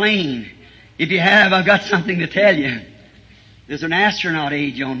with a plane? If you have, I've got something to tell you. There's an astronaut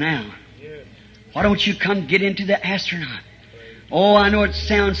age on now. Why don't you come get into the astronaut? Oh, I know it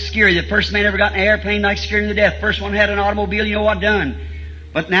sounds scary. The first man ever got in an airplane like scared him to death. First one had an automobile, you know what done.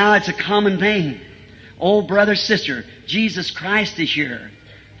 But now it's a common thing. Oh, brother, sister, Jesus Christ is here.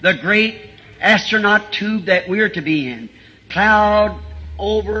 The great astronaut tube that we're to be in. Cloud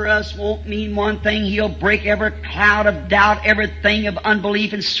over us won't mean one thing. He'll break every cloud of doubt, everything of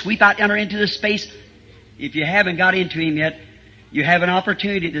unbelief, and sweep out yonder into the space. If you haven't got into Him yet, You have an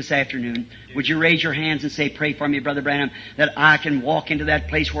opportunity this afternoon. Would you raise your hands and say, pray for me, Brother Branham, that I can walk into that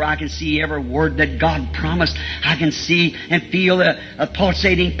place where I can see every word that God promised. I can see and feel a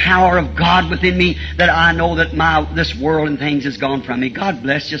pulsating power of God within me, that I know that this world and things has gone from me. God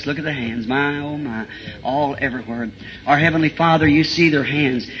bless. Just look at the hands. My, oh my. All everywhere. Our Heavenly Father, you see their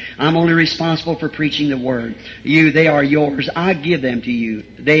hands. I'm only responsible for preaching the Word. They are yours. I give them to you.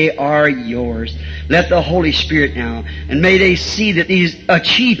 They are yours. Let the Holy Spirit now, and may they see that these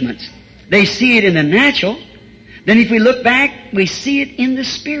achievements, they see it in the natural. Then if we look back, we see it in the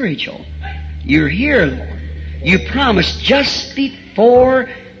spiritual. You're here, Lord. You promised just before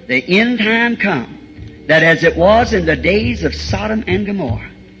the end time come, that as it was in the days of Sodom and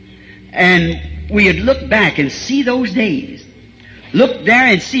Gomorrah, and we would look back and see those days. Look there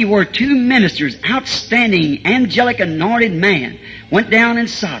and see where two ministers, outstanding, angelic, anointed man, went down in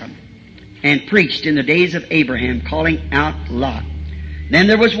Sodom and preached in the days of Abraham, calling out Lot. Then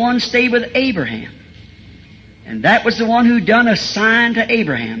there was one stayed with Abraham, and that was the one who done a sign to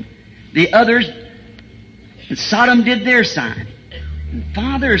Abraham. The others, and Sodom did their sign. And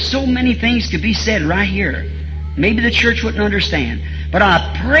Father, there's so many things could be said right here. Maybe the church wouldn't understand, but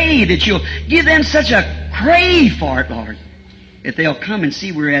I pray that you'll give them such a crave for it, Lord, that they'll come and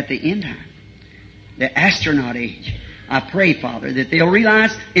see we're at the end time, the astronaut age. I pray, Father, that they'll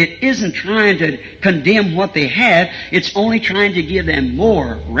realize it isn't trying to condemn what they have. It's only trying to give them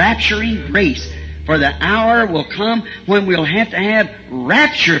more rapturing grace. For the hour will come when we'll have to have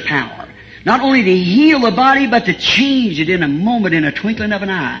rapture power. Not only to heal the body, but to change it in a moment, in a twinkling of an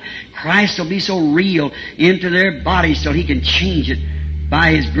eye. Christ will be so real into their bodies so He can change it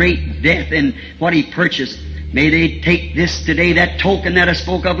by His great death and what He purchased. May they take this today, that token that I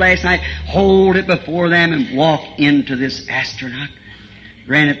spoke of last night, hold it before them and walk into this astronaut.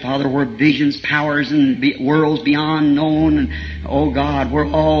 Grant it, Father, where visions, powers, and worlds beyond known, and, oh God, where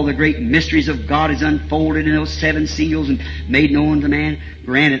all the great mysteries of God is unfolded in those seven seals and made known to man.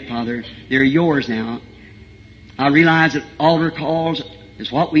 Grant it, Father. They're yours now. I realize that altar calls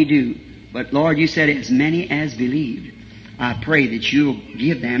is what we do, but Lord, you said as many as believed. I pray that you'll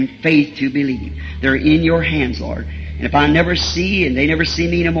give them faith to believe. They're in your hands, Lord. And if I never see and they never see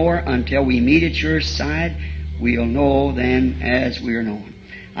me no more until we meet at your side, we'll know then as we're known.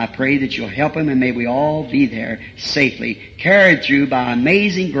 I pray that you'll help them, and may we all be there safely, carried through by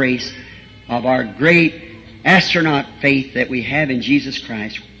amazing grace of our great astronaut faith that we have in Jesus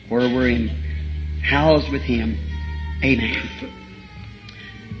Christ, where we're housed with Him. Amen.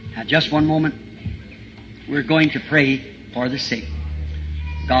 Now, just one moment. We're going to pray for the sick.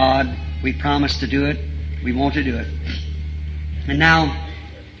 God, we promised to do it. We want to do it. And now,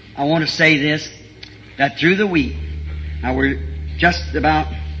 I want to say this, that through the week, now we're just about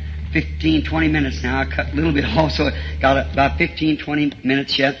 15, 20 minutes now. I cut a little bit off, so got about 15, 20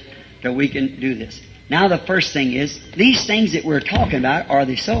 minutes yet till we can do this. Now the first thing is, these things that we're talking about, are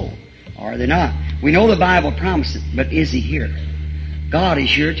they so? Or are they not? We know the Bible promises it, but is He here? God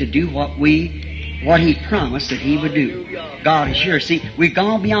is here to do what He promised that He would do. God is here. See, we've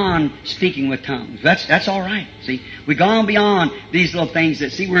gone beyond speaking with tongues. That's all right. See, we've gone beyond these little things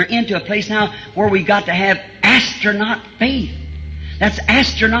that, see, we're into a place now where we've got to have astronaut faith. That's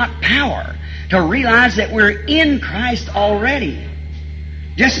astronaut power. To realize that we're in Christ already.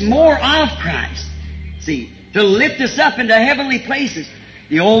 Just more of Christ. See, to lift us up into heavenly places.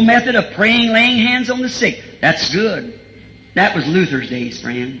 The old method of praying, laying hands on the sick, that's good. That was Luther's days,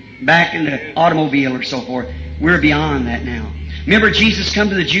 friend. Back in the automobile or so forth. We're beyond that now. Remember Jesus come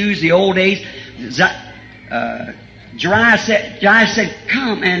to the Jews the old days? Jairus said,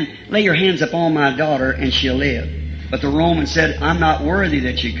 come and lay your hands upon my daughter and she'll live. But the Roman said, I'm not worthy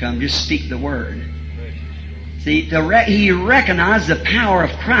that you come. Just speak the word. See, he recognized the power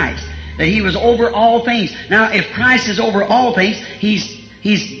of Christ. That He was over all things. Now, if Christ is over all things,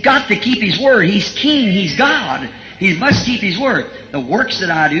 He's got to keep His word. He's King. He's God. He must keep His word. The works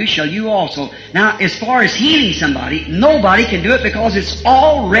that I do shall you also. Now, as far as healing somebody, nobody can do it because it's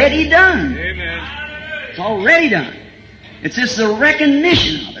already done. Amen. It's already done. It's just the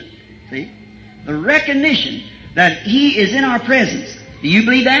recognition of it. See? The recognition that He is in our presence. Do you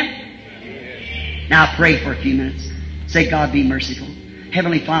believe that? Now pray for a few minutes. Say, God, be merciful.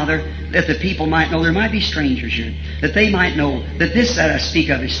 Heavenly Father, that the people might know, there might be strangers here, that they might know that this that I speak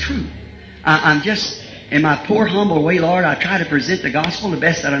of is true. I'm just, in my poor, humble way, Lord, I try to present the gospel the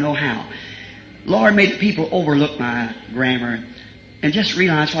best that I know how. Lord, may the people overlook my grammar and just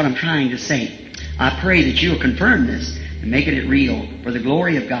realize what I'm trying to say. I pray that you'll confirm this and make it real for the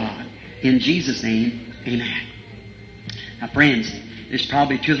glory of God. In Jesus' name, amen. Now, friends, there's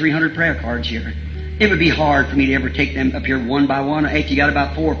probably 200 or 300 prayer cards here. It would be hard for me to ever take them up here one by one. If you got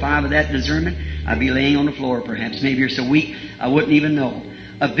about 4 or 5 of that discernment, I'd be laying on the floor perhaps. Maybe you're so weak, I wouldn't even know.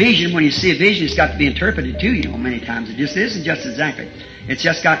 A vision, when you see a vision, it's got to be interpreted too, you know, many times. It just isn't just exactly. It's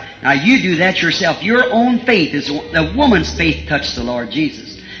just got, now you do that yourself. Your own faith is, the woman's faith touched the Lord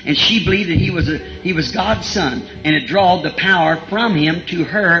Jesus. And she believed that he was God's Son, and it drawed the power from Him to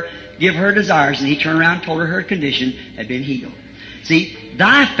her, give her desires, and He turned around and told her her condition had been healed. See,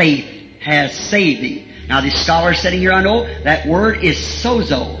 thy faith has saved thee. Now these scholars sitting here, I know, that word is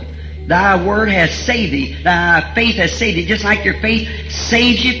sozo. Thy word has saved thee. Thy faith has saved thee. Just like your faith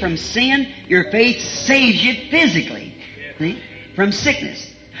saves you from sin, your faith saves you physically. See? From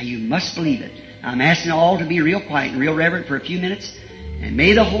sickness. Now you must believe it. I'm asking all to be real quiet and real reverent for a few minutes. And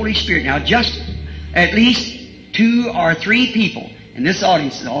may the Holy Spirit, now just at least 2 or 3 people in this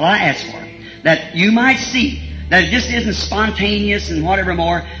audience is all I ask for, that you might see that it just isn't spontaneous and whatever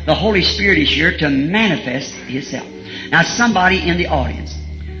more. The Holy Spirit is here to manifest Himself. Now somebody in the audience,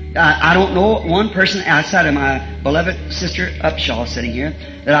 I don't know one person outside of my beloved sister Upshaw sitting here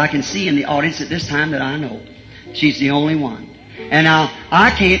that I can see in the audience at this time that I know. She's the only one. And now, I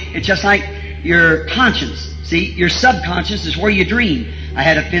can't, it's just like your conscience. See, your subconscious is where you dream. I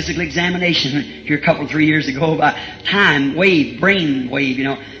had a physical examination here a couple, 3 years ago about time, wave, brain wave, you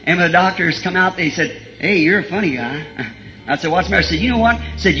know. And when the doctors come out, they said, hey, you're a funny guy. I said, what's the matter? I said, you know what?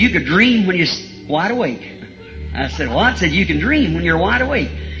 I said, you could dream when you're wide awake. I said, what? I said, you can dream when you're wide awake.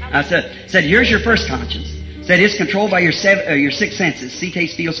 I said, here's your first conscience. Said it's controlled by your 6 senses. See,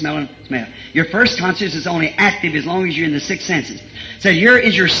 taste, feel, smell, and smell. Your first conscience is only active as long as you're in the 6 senses. Said here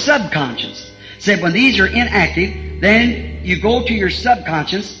is your subconscious. Said when these are inactive, then you go to your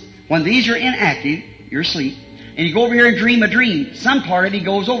subconscious. When these are inactive, you're asleep. And you go over here and dream a dream. Some part of it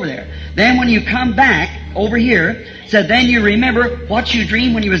goes over there. Then when you come back over here, said then you remember what you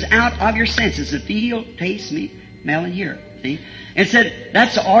dreamed when you was out of your senses. The feel, taste, smell, and hear. See? And said,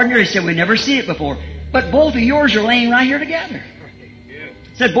 that's the ordinary. Said, we never seen it before. But both of yours are laying right here together.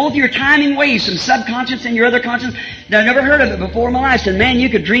 Said, both your timing waves, from subconscious and your other conscious, I've never heard of it before in my life. Said, man, you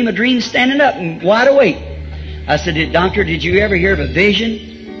could dream a dream standing up and wide awake. I said, doctor, did you ever hear of a vision?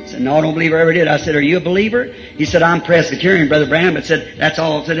 He said, no, I don't believe I ever did. I said, are you a believer? He said, I'm Presbyterian, Brother Branham. But said, that's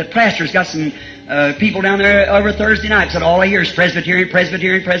all. Said, the pastor's got some people down there over Thursday night. Said, all I hear is Presbyterian,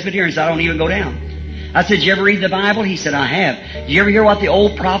 Presbyterian, Presbyterian. Said, I don't even go down. I said, did you ever read the Bible? He said, I have. Did you ever hear what the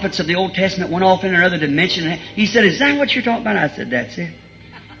old prophets of the Old Testament went off in another dimension? He said, is that what you're talking about? I said, that's it.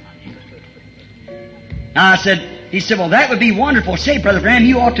 Now I said, he said, well, that would be wonderful. Say, Brother Branham,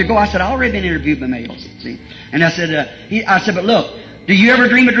 you ought to go. I said, I've already been interviewed by males. See? And I said, but look, do you ever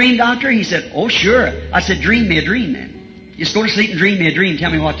dream a dream, doctor? He said, oh, sure. I said, dream me a dream then. Just go to sleep and dream me a dream.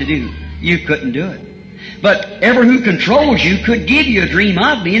 Tell me what to do. You couldn't do it. But ever who controls you could give you a dream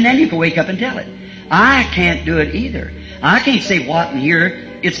of me, and then you can wake up and tell it. I can't do it either. I can't say what and here.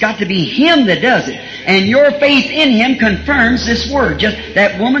 It's got to be Him that does it. And your faith in Him confirms this word. Just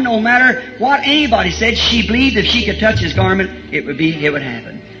that woman, no matter what anybody said, she believed if she could touch His garment, it would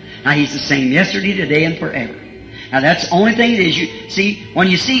happen. Now He's the same yesterday, today, and forever. Now that's the only thing it is. You see, when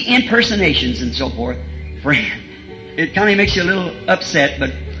you see impersonations and so forth, friend, it kind of makes you a little upset,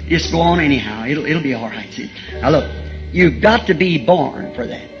 but just go on anyhow. It'll be all right. See? Now look, you've got to be born for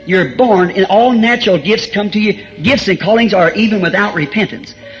that. You're born, and all natural gifts come to you. Gifts and callings are even without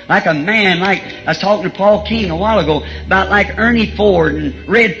repentance. Like a man, like I was talking to Paul King a while ago about like Ernie Ford and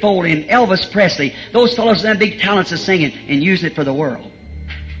Red Foley and Elvis Presley. Those fellows with them big talents of singing and using it for the world.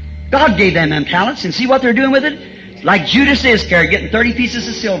 God gave them talents, and see what they're doing with it? Like Judas Iscariot getting 30 pieces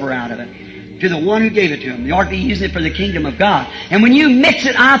of silver out of it to the one who gave it to him. They ought to be using it for the kingdom of God. And when you mix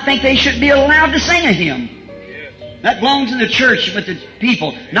it, I think they should be allowed to sing a hymn. That belongs in the church with the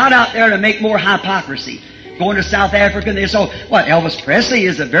people, not out there to make more hypocrisy. Going to South Africa and they say, what, Elvis Presley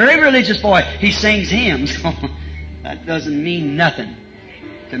is a very religious boy. He sings hymns. That doesn't mean nothing.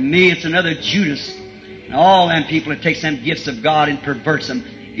 To me, it's another Judas. And all them people that takes them gifts of God and perverts them.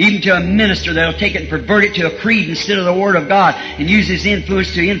 Even to a minister that'll take it and pervert it to a creed instead of the Word of God and use his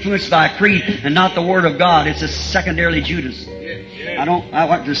influence to influence by a creed and not the Word of God. It's a secondarily Judas. I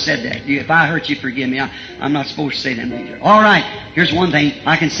wouldn't have said that. If I hurt you, forgive me. I'm not supposed to say them things. All right, here's one thing.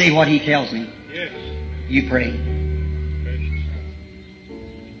 I can say what He tells me. You pray.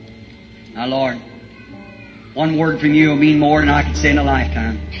 Now, Lord, one word from You will mean more than I could say in a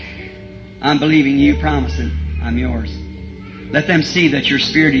lifetime. I'm believing You, promising I'm Yours. Let them see that Your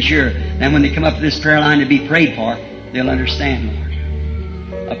Spirit is here. Then when they come up to this prayer line to be prayed for, they'll understand,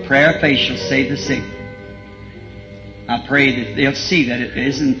 Lord. A prayer of faith shall save the sick. I pray that they'll see that it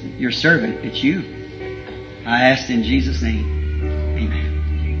isn't your servant, it's You. I ask in Jesus' name. Amen.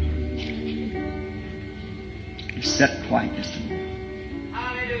 Just sit quiet just a moment.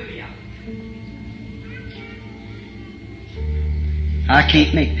 Hallelujah. I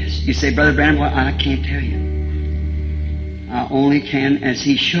can't make this. You say, Brother Branham, well, I can't tell you. I only can as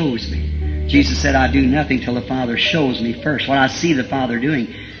He shows me. Jesus said, I do nothing till the Father shows me first. What I see the Father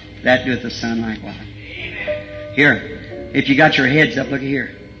doing, that doeth the Son likewise. Here, if you got your heads up, look at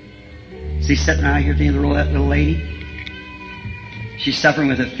here. See, sitting right here at the end of the row, that little lady? She's suffering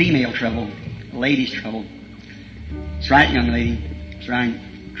with a female trouble, a lady's trouble. It's right, young lady. It's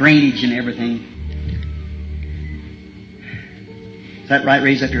right. Drainage and everything. Is that right?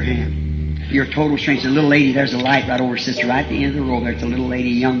 Raise up your hand. Your total strength. The little lady, there's a light right over sister, right at the end of the row. There's a little lady,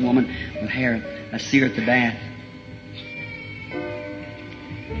 a young woman with hair. I see her at the bath.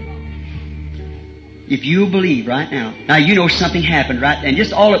 If you believe right now you know something happened right then.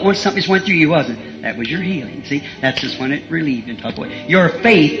 Just all at once something just went through you, wasn't it? That was your healing. See, that's just when it relieved and took away. Your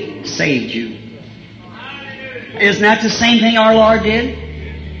faith saved you. Isn't that the same thing our Lord did?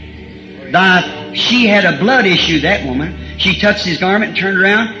 She had a blood issue, that woman. She touched His garment and turned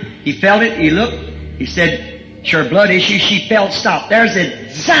around. He felt it. He looked. He said, it's her blood issue. She felt stopped. There's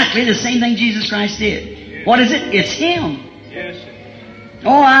exactly the same thing Jesus Christ did. What is it? It's Him.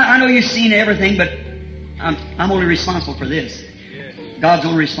 Oh, I know you've seen everything, but I'm only responsible for this. God's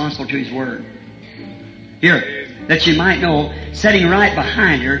only responsible to His Word. Here, that you might know, sitting right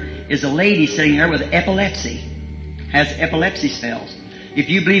behind her is a lady sitting there with epilepsy. Has epilepsy spells. If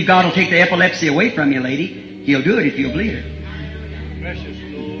you believe God will take the epilepsy away from you, lady, He'll do it if you'll believe it.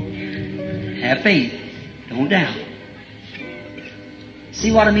 Have faith. Don't doubt.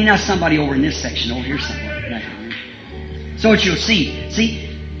 See what I mean? Now somebody over in this section, over here somewhere. So what you'll see.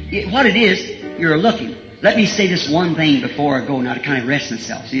 See, what it is, you're looking. Let me say this one thing before I go now to kind of rest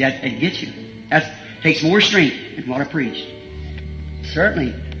myself. See, that gets you. That takes more strength than what I preached.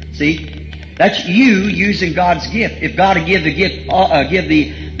 Certainly. See, that's you using God's gift. If God would give the gift, give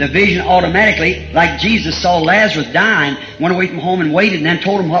the vision automatically, like Jesus saw Lazarus dying, went away from home and waited, and then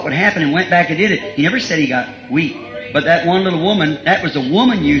told him what would happen and went back and did it. He never said he got weak. But that one little woman, that was a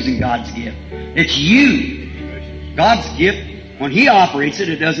woman using God's gift. It's you. God's gift, when He operates it,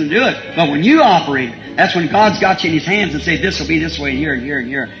 it doesn't do it. But when you operate it, that's when God's got you in His hands and say, this will be this way, and here, and here, and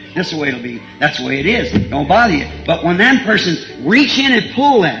here. This is the way it'll be. That's the way it is. Don't bother you. But when them persons reach in and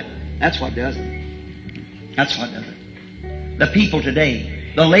pull that, that's what does it. That's what does it. The people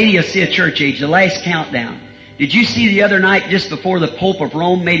today, the Laodicea church age, the last countdown. Did you see the other night, just before the Pope of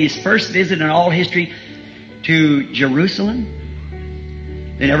Rome made his first visit in all history to Jerusalem?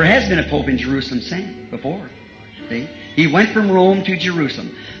 There never has been a Pope in Jerusalem since before. See? He went from Rome to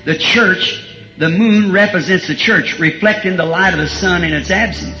Jerusalem. The church, the moon represents the church, reflecting the light of the sun in its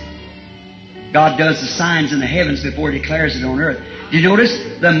absence. God does the signs in the heavens before He declares it on earth. Did you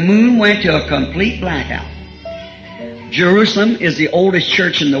notice? The moon went to a complete blackout. Jerusalem is the oldest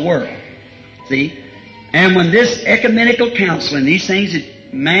church in the world. See? And when this ecumenical council and these things,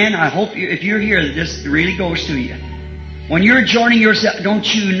 man, I hope if you're here that this really goes to you. When you're joining yourself,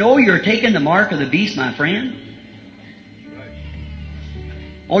 don't you know you're taking the mark of the beast, my friend?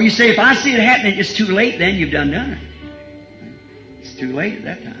 Oh, you say, if I see it happening, it's too late, then you've done it. It's too late at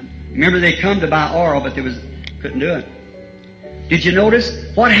that time. Remember, they come to buy oil, but couldn't do it. Did you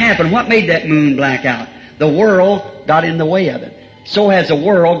notice what happened? What made that moon black out? The world got in the way of it. So has the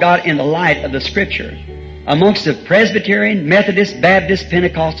world got in the light of the Scripture. Amongst the Presbyterian, Methodist, Baptist,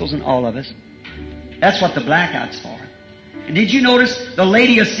 Pentecostals, and all of us. That's what the blackout's for. And did you notice the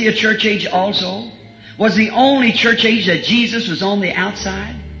Laodicea church age also was the only church age that Jesus was on the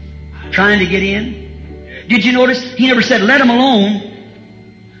outside trying to get in? Did you notice? He never said, let them alone.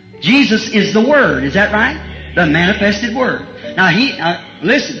 Jesus is the Word. Is that right? The manifested Word. Now,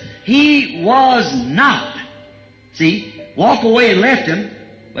 listen, He was not. See, walk away and left him,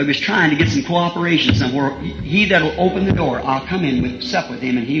 but He was trying to get some cooperation somewhere. He that'll open the door, I'll come in with sup with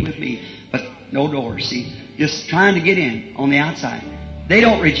him and he with me. But no door, see. Just trying to get in on the outside. They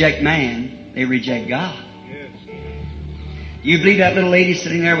don't reject man, they reject God. You believe that little lady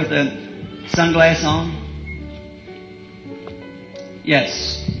sitting there with the sunglasses on?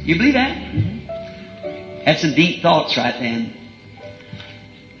 Yes. You believe that? Mm-hmm. That's some deep thoughts right then.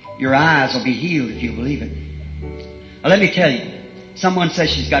 Your eyes will be healed if you believe it. Now, let me tell you. Someone says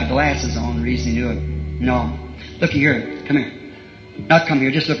she's got glasses on, the reason you do it. No. Look here. Come here. Not come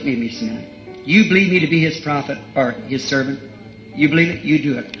here. Just look at me just a minute. You believe me to be His prophet or His servant? You believe it? You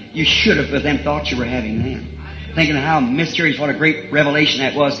do it. You should have with them thoughts you were having then. Thinking of how mysterious, what a great revelation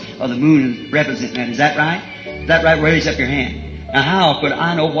that was of the moon representing that. Is that right? Is that right? Raise up your hand. Now how could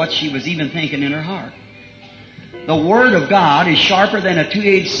I know what she was even thinking in her heart? The Word of God is sharper than a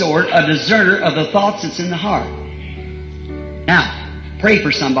two-edged sword, a discerner of the thoughts that's in the heart. Now, pray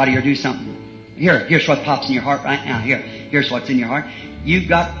for somebody or do something. Here's what pops in your heart right now. Here's what's in your heart. You've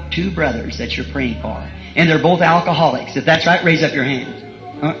got 2 brothers that you're praying for, and they're both alcoholics. If that's right, raise up your hands.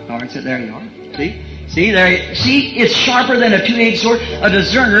 All right, so there you are. See, it's sharper than a 2-edged sword, a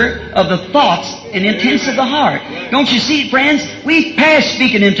discerner of the thoughts and intents of the heart. Don't you see, friends? We've passed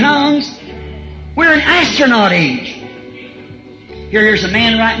speaking in tongues. We're in astronaut age. Here's a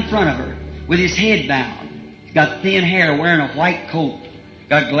man right in front of her with his head bowed. He's got thin hair, wearing a white coat,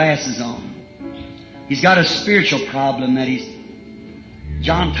 got glasses on. He's got a spiritual problem that he's...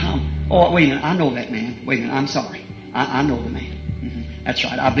 John Tom. Oh, wait a minute. I know that man. Wait a minute. I'm sorry. I know the man. That's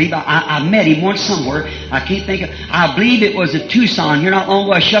right. I believe I met him once somewhere. I can't think of... I believe it was at Tucson. Here not long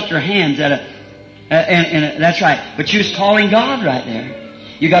ago, I shook your hands at a... that's right. But you was calling God right there.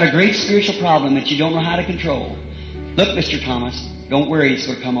 You got a great spiritual problem that you don't know how to control. Look, Mr. Thomas, don't worry. It's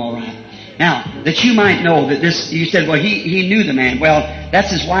going to come all right. Now, that you might know that this... You said, well, he knew the man. Well,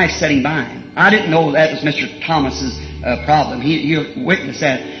 that's his wife sitting by him. I didn't know that was Mr. Thomas's problem. He witnessed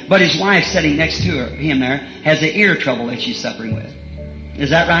that. But his wife sitting next to him there has the ear trouble that she's suffering with. Is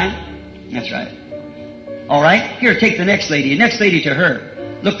that right? That's right. All right. Here, take the next lady. Next lady to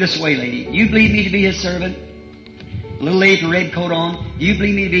her. Look this way, lady. You believe me to be His servant? A little lady with a red coat on. You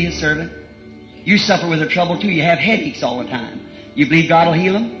believe me to be His servant? You suffer with a trouble too. You have headaches all the time. You believe God will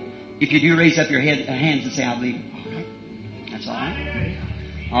heal them? If you do, raise up your hands and say, I believe. All right. That's all right.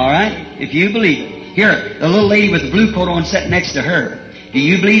 All right. If you believe it. Here, the little lady with the blue coat on sitting next to her. Do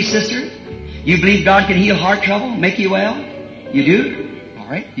you believe, sister? You believe God can heal heart trouble, make you well? You do? All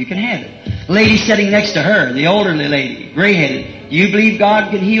right, you can have it. Lady sitting next to her, the elderly lady, gray-headed. You believe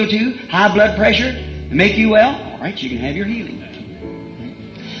God can heal too? High blood pressure, and make you well? All right, you can have your healing.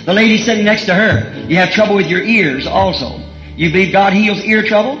 The lady sitting next to her, you have trouble with your ears also. You believe God heals ear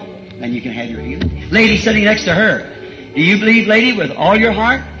trouble? Then you can have your healing. Lady sitting next to her, do you believe, lady, with all your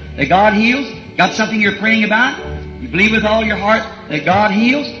heart that God heals? Got something you're praying about? You believe with all your heart that God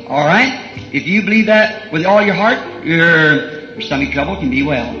heals? All right. If you believe that with all your heart, your stomach trouble can be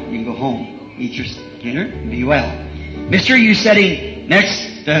well. You can go home, eat your dinner, and be well. Mister, you sitting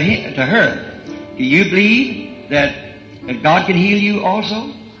next to her. Do you believe that God can heal you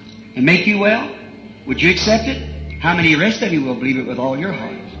also and make you well? Would you accept it? How many rest of you will believe it with all your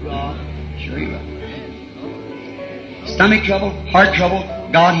heart? Sure you will. Stomach trouble, heart trouble,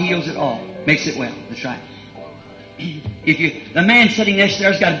 God heals it all. Makes it well. That's right. The man sitting next to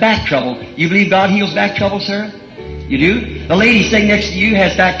there has got back trouble. You believe God heals back trouble, sir? You do? The lady sitting next to you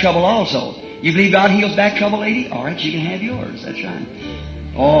has back trouble also. You believe God heals back trouble, lady? All right, you can have yours. That's right.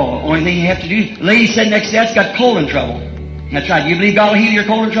 Oh, only thing you have to do, the lady sitting next to that's got colon trouble. That's right. You believe God will heal your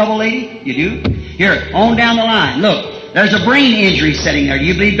colon trouble, lady? You do? Here, on down the line. Look, there's a brain injury sitting there.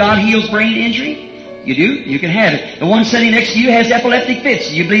 You believe God heals brain injury? You do? You can have it. The one sitting next to you has epileptic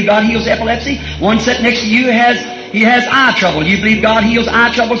fits. You believe God heals epilepsy? One sitting next to you has eye trouble. You believe God heals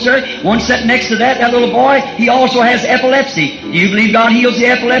eye trouble, sir? One sitting next to that little boy, he also has epilepsy. Do you believe God heals the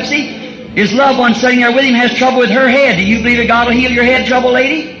epilepsy? His loved one sitting there with him has trouble with her head. Do you believe that God will heal your head trouble,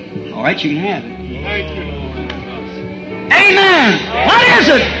 lady? All right, you can have it. Amen. What is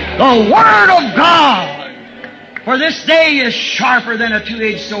it? The Word of God. For this day is sharper than a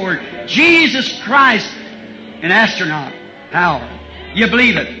 2-edged sword. Jesus Christ, an astronaut power. You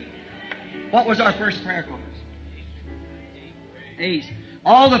believe it? What was our first prayer cards? A's.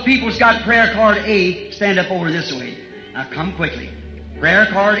 All the people's got prayer card A. Stand up over this way. Now come quickly. Prayer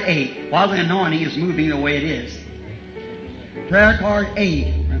card A. While the anointing is moving the way it is. Prayer card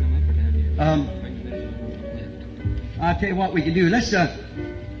A. I'll tell you what we can do. Let's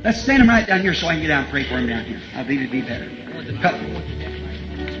stand him right down here so I can get down and pray for him down here. I believe it'd be better.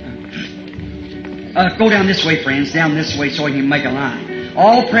 Go down this way, friends. Down this way so we can make a line.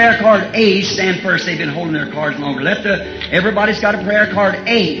 All prayer card A's stand first. They've been holding their cards longer. Everybody's got a prayer card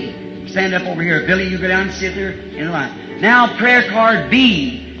A. Stand up over here. Billy, you go down and sit there in the line. Now prayer card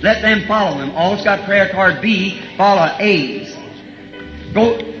B. Let them follow them. All's got prayer card B. Follow A's.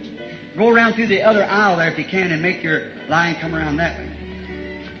 Go around through the other aisle there if you can and make your line come around that way.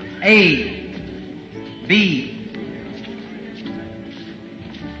 A, B.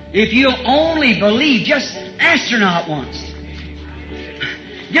 If you'll only believe, just astronaut once.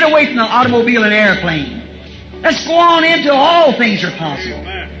 Get away from the automobile and airplane. Let's go on into all things are possible.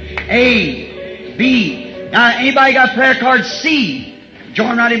 A, B. Now, anybody got prayer card C?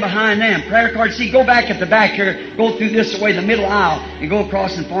 Join right in behind them. Prayer card C. Go back at the back here. Go through this way, the middle aisle, and go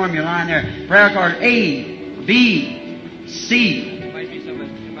across and form your line there. Prayer card A, B, C.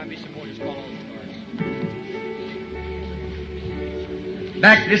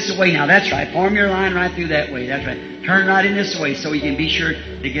 Back this way now. That's right. Form your line right through that way. That's right. Turn right in this way so you can be sure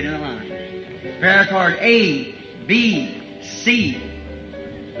to get in the line. Prayer card A, B, C.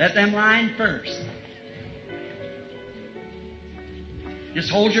 Let them line first.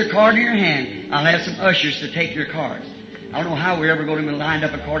 Just hold your card in your hand. I'll have some ushers to take your cards. I don't know how we're ever going to be lined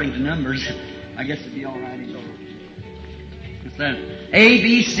up according to numbers. I guess it'd be all right. What's that? A,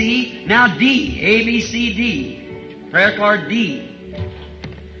 B, C. Now D. A, B, C, D. Prayer card D.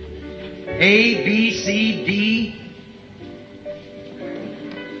 A, B, C, D.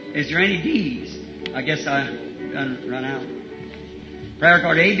 Is there any D's? I guess I done run out. Prayer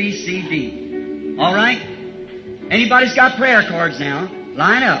card A, B, C, D. All right? Anybody's got prayer cards now,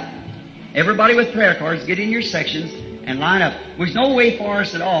 line up. Everybody with prayer cards, get in your sections and line up. There's no way for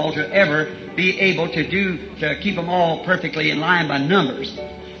us at all to ever be able to keep them all perfectly in line by numbers.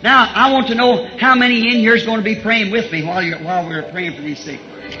 Now, I want to know how many in here is going to be praying with me while we're praying for these sick.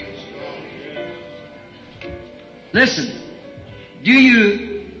 Listen,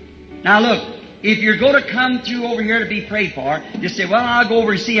 now look, if you're going to come through over here to be prayed for, just say, well, I'll go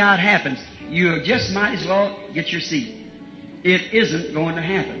over and see how it happens. You just might as well get your seat. It isn't going to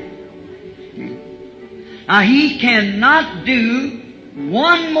happen. Now, He cannot do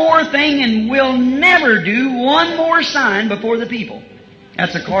one more thing and will never do one more sign before the people.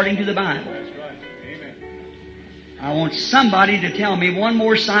 That's according to the Bible. That's right. Amen. I want somebody to tell me one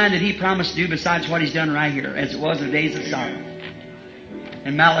more sign that He promised to do besides what He's done right here, as it was in the days of Solomon.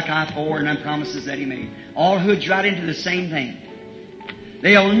 And Malachi 4 and them promises that He made. All hoods right into the same thing.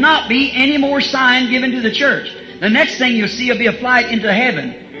 There'll not be any more sign given to the church. The next thing you'll see will be a flight into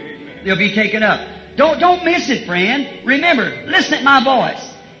heaven. They'll be taken up. Don't miss it, friend. Remember, listen at my voice.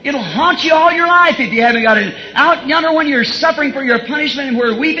 It'll haunt you all your life if you haven't got it. Out yonder when you're suffering for your punishment and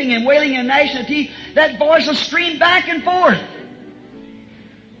we're weeping and wailing and gnashing of teeth, that voice will stream back and forth.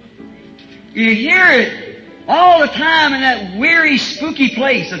 You hear it all the time in that weary, spooky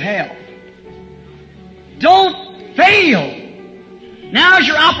place of hell. Don't fail. Now's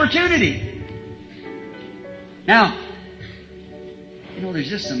your opportunity. Now, you know, there's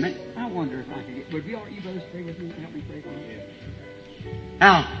just some... I wonder if I could get... Would you brothers pray with me? Help me pray for you.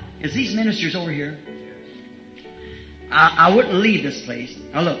 Now, as these ministers over here, I wouldn't leave this place.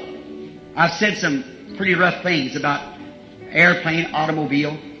 Now look, I've said some pretty rough things about airplane,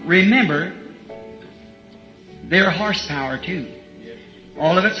 automobile. Remember, they're horsepower too.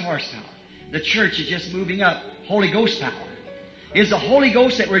 All of it's horsepower. The church is just moving up. Holy Ghost power. It's the Holy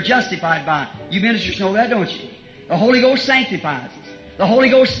Ghost that we're justified by. You ministers know that, don't you? The Holy Ghost sanctifies us. The Holy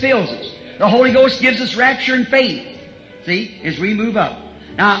Ghost fills us. The Holy Ghost gives us rapture and faith. See, as we move up.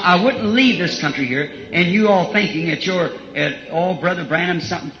 Now, I wouldn't leave this country here, and you all thinking that you're Brother Branham,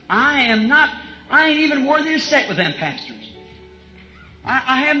 something. I ain't even worthy to sit with them pastors.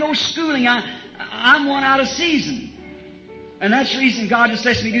 I have no schooling. I'm one out of season. And that's the reason God just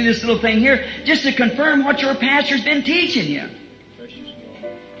lets me do this little thing here, just to confirm what your pastor's been teaching you.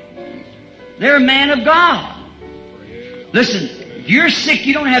 They're a man of God. Listen, if you're sick,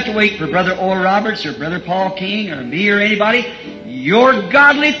 you don't have to wait for Brother Oral Roberts or Brother Paul King or me or anybody. Your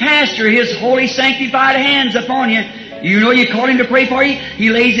godly pastor, His holy sanctified hands upon you. You know you call Him to pray for you. He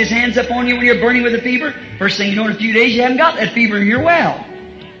lays His hands upon you when you're burning with a fever. First thing you know, in a few days you haven't got that fever and you're well.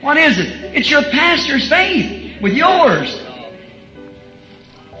 What is it? It's your pastor's faith with yours.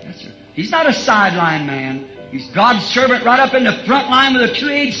 That's right. He's not a sideline man. He's God's servant right up in the front line with a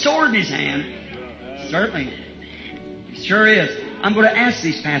two-edged sword in his hand. Certainly. He sure is. I'm going to ask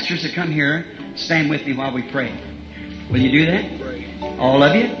these pastors to come here, stand with me while we pray. Will you do that? All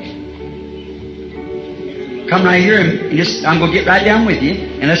of you? Come right here and I'm going to get right down with you,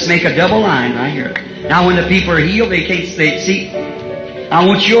 and let's make a double line right here. Now when the people are healed, they can't see. I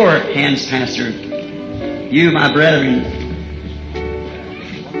want your hands, Pastor. You, my brethren.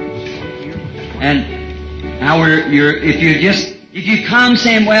 And now if you come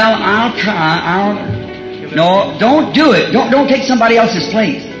saying, well, I'll try, no, don't do it. Don't take somebody else's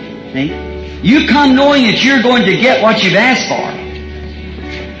place. See? You come knowing that you're going to get what you've asked for.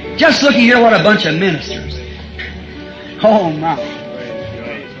 Just look here, what a bunch of ministers. Oh my.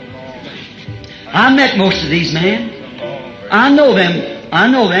 I met most of these men. I know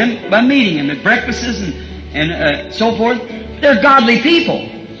them by meeting them at breakfasts and so forth. They're godly people.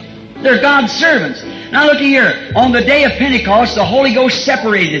 They're God's servants. Now look here. On the day of Pentecost, the Holy Ghost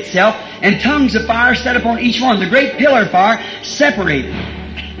separated itself, and tongues of fire set upon each one. The great pillar of fire separated.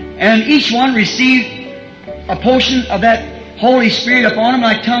 And each one received a portion of that Holy Spirit upon them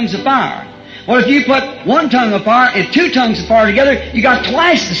like tongues of fire. Well, if you put one tongue of fire and two tongues of fire together, you got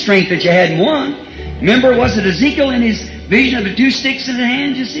twice the strength that you had in one. Remember, was it Ezekiel in his Vision of the two sticks in the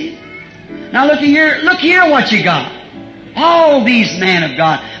hand, you see it? Now look here what you got. All these men of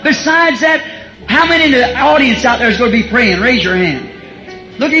God. Besides that, how many in the audience out there is going to be praying? Raise your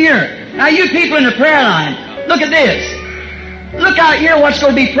hand. Look here. Now you people in the prayer line, look at this. Look out here what's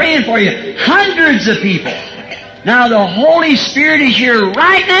going to be praying for you. Hundreds of people. Now the Holy Spirit is here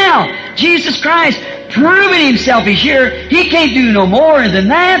right now. Jesus Christ proving Himself He's here. He can't do no more than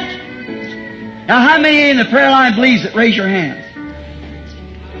that. Now how many in the prayer line believes it? Raise your hands.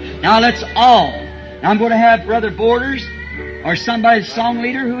 Now let's all. Now I'm going to have Brother Borders or somebody's song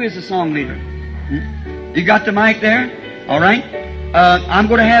leader. Who is the song leader? You got the mic there? All right. I'm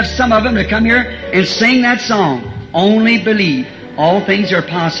going to have some of them to come here and sing that song. Only believe. All things are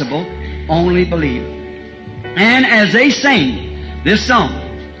possible. Only believe. And as they sing this song,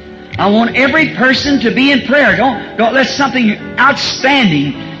 I want every person to be in prayer. Don't let something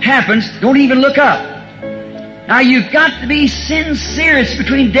outstanding happens. Don't even look up. Now you've got to be sincere. It's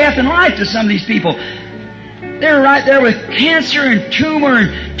between death and life to some of these people. They're right there with cancer and tumor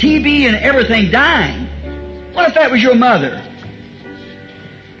and TB and everything dying. What if that was your mother?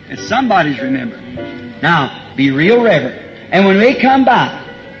 It's somebody's remembered. Now, be real reverent. And when they come by,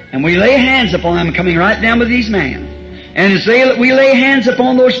 and we lay hands upon them, coming right down with these men, and as we lay hands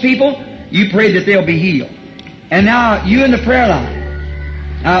upon those people, you pray that they'll be healed. And now, you in the prayer line.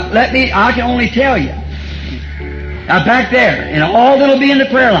 Now, I can only tell you. Now, back there, and all that'll be in the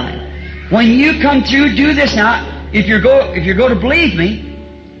prayer line. When you come through, do this now. If you're going to believe me,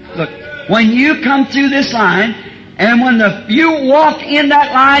 look, when you come through this line, and when you walk in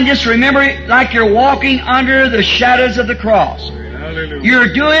that line, just remember it like you're walking under the shadows of the cross.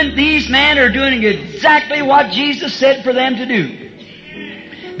 Hallelujah. These men are doing exactly what Jesus said for them to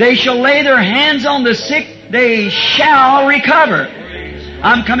do. They shall lay their hands on the sick, they shall recover.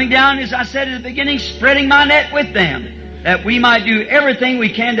 I'm coming down, as I said at the beginning, spreading my net with them, that we might do everything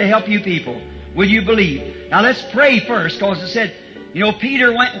we can to help you people. Will you believe? Now let's pray first, because it said,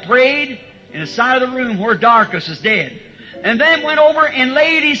 Peter went and prayed in the side of the room where Dorcas was dead. And then went over and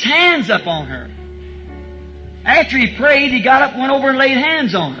laid his hands up on her. After he prayed, he got up and went over and laid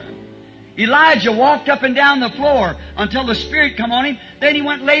hands on her. Elijah walked up and down the floor until the Spirit come on him. Then he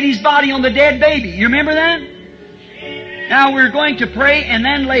went and laid his body on the dead baby. You remember that? Now we're going to pray and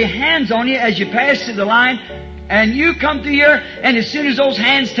then lay hands on you as you pass through the line. And you come through here, and as soon as those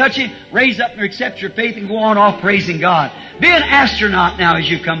hands touch you, raise up and accept your faith and go on off praising God. Be an astronaut now as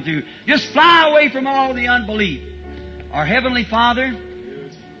you come through. Just fly away from all the unbelief. Our Heavenly Father,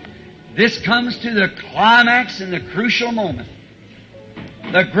 this comes to the climax and the crucial moment.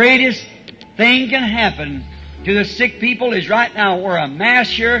 The greatest thing can happen to the sick people is right now where a mass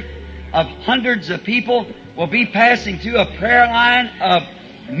here of hundreds of people will be passing through a prayer line of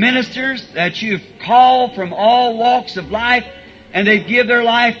ministers that you've called from all walks of life, and they give their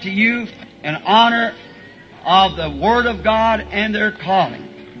life to you in honor of the Word of God and their calling.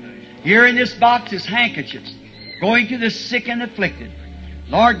 Here in this box is handkerchiefs going to the sick and afflicted.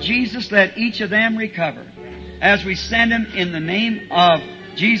 Lord Jesus, let each of them recover as we send them in the name of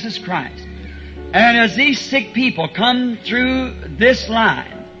Jesus Christ. And as these sick people come through this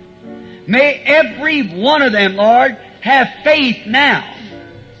line, may every one of them, Lord, have faith now.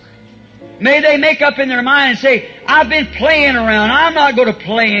 May they make up in their mind and say, I've been playing around. I'm not going to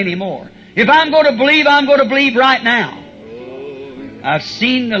play anymore. If I'm going to believe, I'm going to believe right now. I've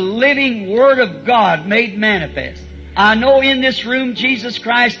seen the living Word of God made manifest. I know in this room Jesus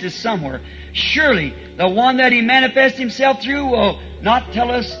Christ is somewhere. Surely the one that He manifests Himself through will not tell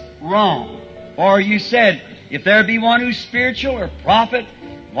us wrong. For you said, if there be one who's spiritual or prophet,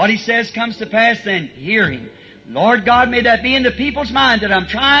 what He says comes to pass, then hear Him. Lord God, may that be in the people's mind that I'm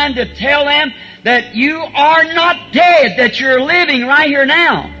trying to tell them that you are not dead, that you're living right here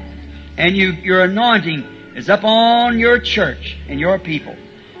now. And your anointing is up on your church and your people.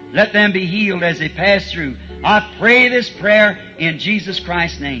 Let them be healed as they pass through. I pray this prayer in Jesus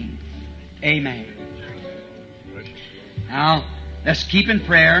Christ's name. Amen. Now, let's keep in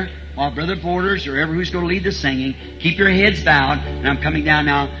prayer while Brother Borders or whoever who's going to lead the singing, keep your heads bowed. And I'm coming down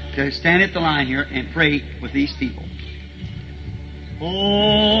now to stand at the line here and pray with these people.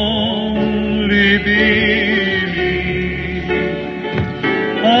 Only believe.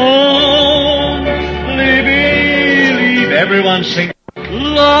 Only believe. Everyone sing.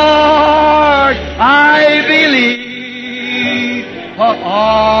 Lord, I believe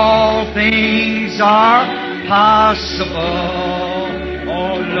all things are possible.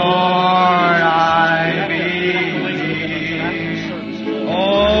 Oh Lord, I believe.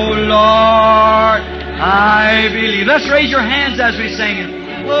 Oh Lord, I believe. Let's raise your hands as we sing it.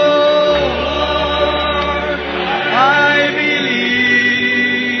 Oh Lord, I I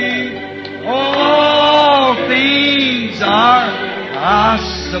believe all things are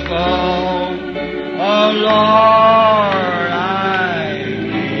possible. Oh Lord, I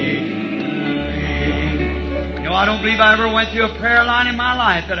believe. You know, I don't believe I ever went through a prayer line in my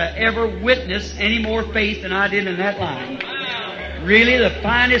life that I ever witnessed any more faith than I did in that line. Really, the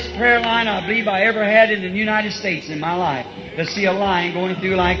finest prayer line I believe I ever had in the United States in my life, to see a line going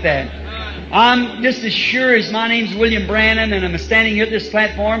through like that. I'm just as sure as my name's William Branham and I'm standing here at this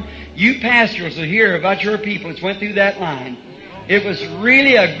platform, you pastors will hear about your people that went through that line. It was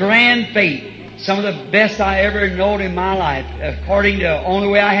really a grand faith. Some of the best I ever known in my life, according to the only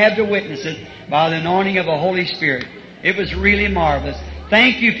way I have to witness it, by the anointing of the Holy Spirit. It was really marvelous.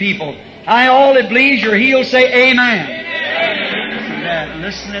 Thank you, people. I all that believes you're healed, say amen.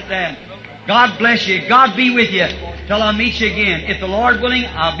 Listen at that. God bless you. God be with you till I meet you again. If the Lord willing,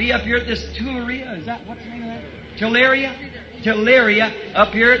 I'll be up here at this Tuleria. Is that, what's the name of that? Tuleria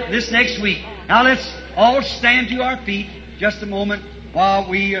up here this next week. Now let's all stand to our feet just a moment while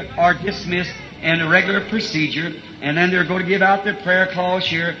we are dismissed in a regular procedure. And then they're going to give out their prayer calls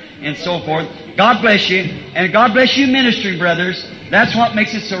here and so forth. God bless you. And God bless you ministry brothers. That's what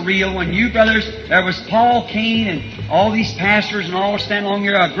makes it so real. When you brothers, there was Paul Kane and all these pastors and all stand along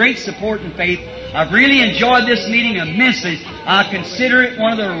here, a great support and faith. I've really enjoyed this meeting immensely. I consider it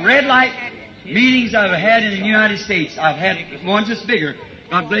one of the red light meetings I've had in the United States. I've had ones that's bigger.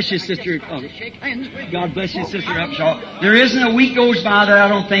 God bless you, Sister. God bless you, Sister Upshaw. There isn't a week goes by that I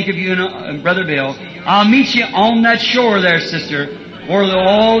don't think of you and Brother Bill. I'll meet you on that shore there, Sister, where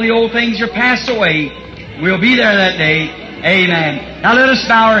all the old things are passed away. We'll be there that day. Amen. Now let us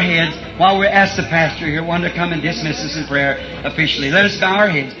bow our heads while we ask the pastor here, one to come and dismiss us in prayer officially. Let us bow our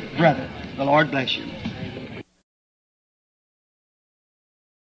heads. Brother, the Lord bless you.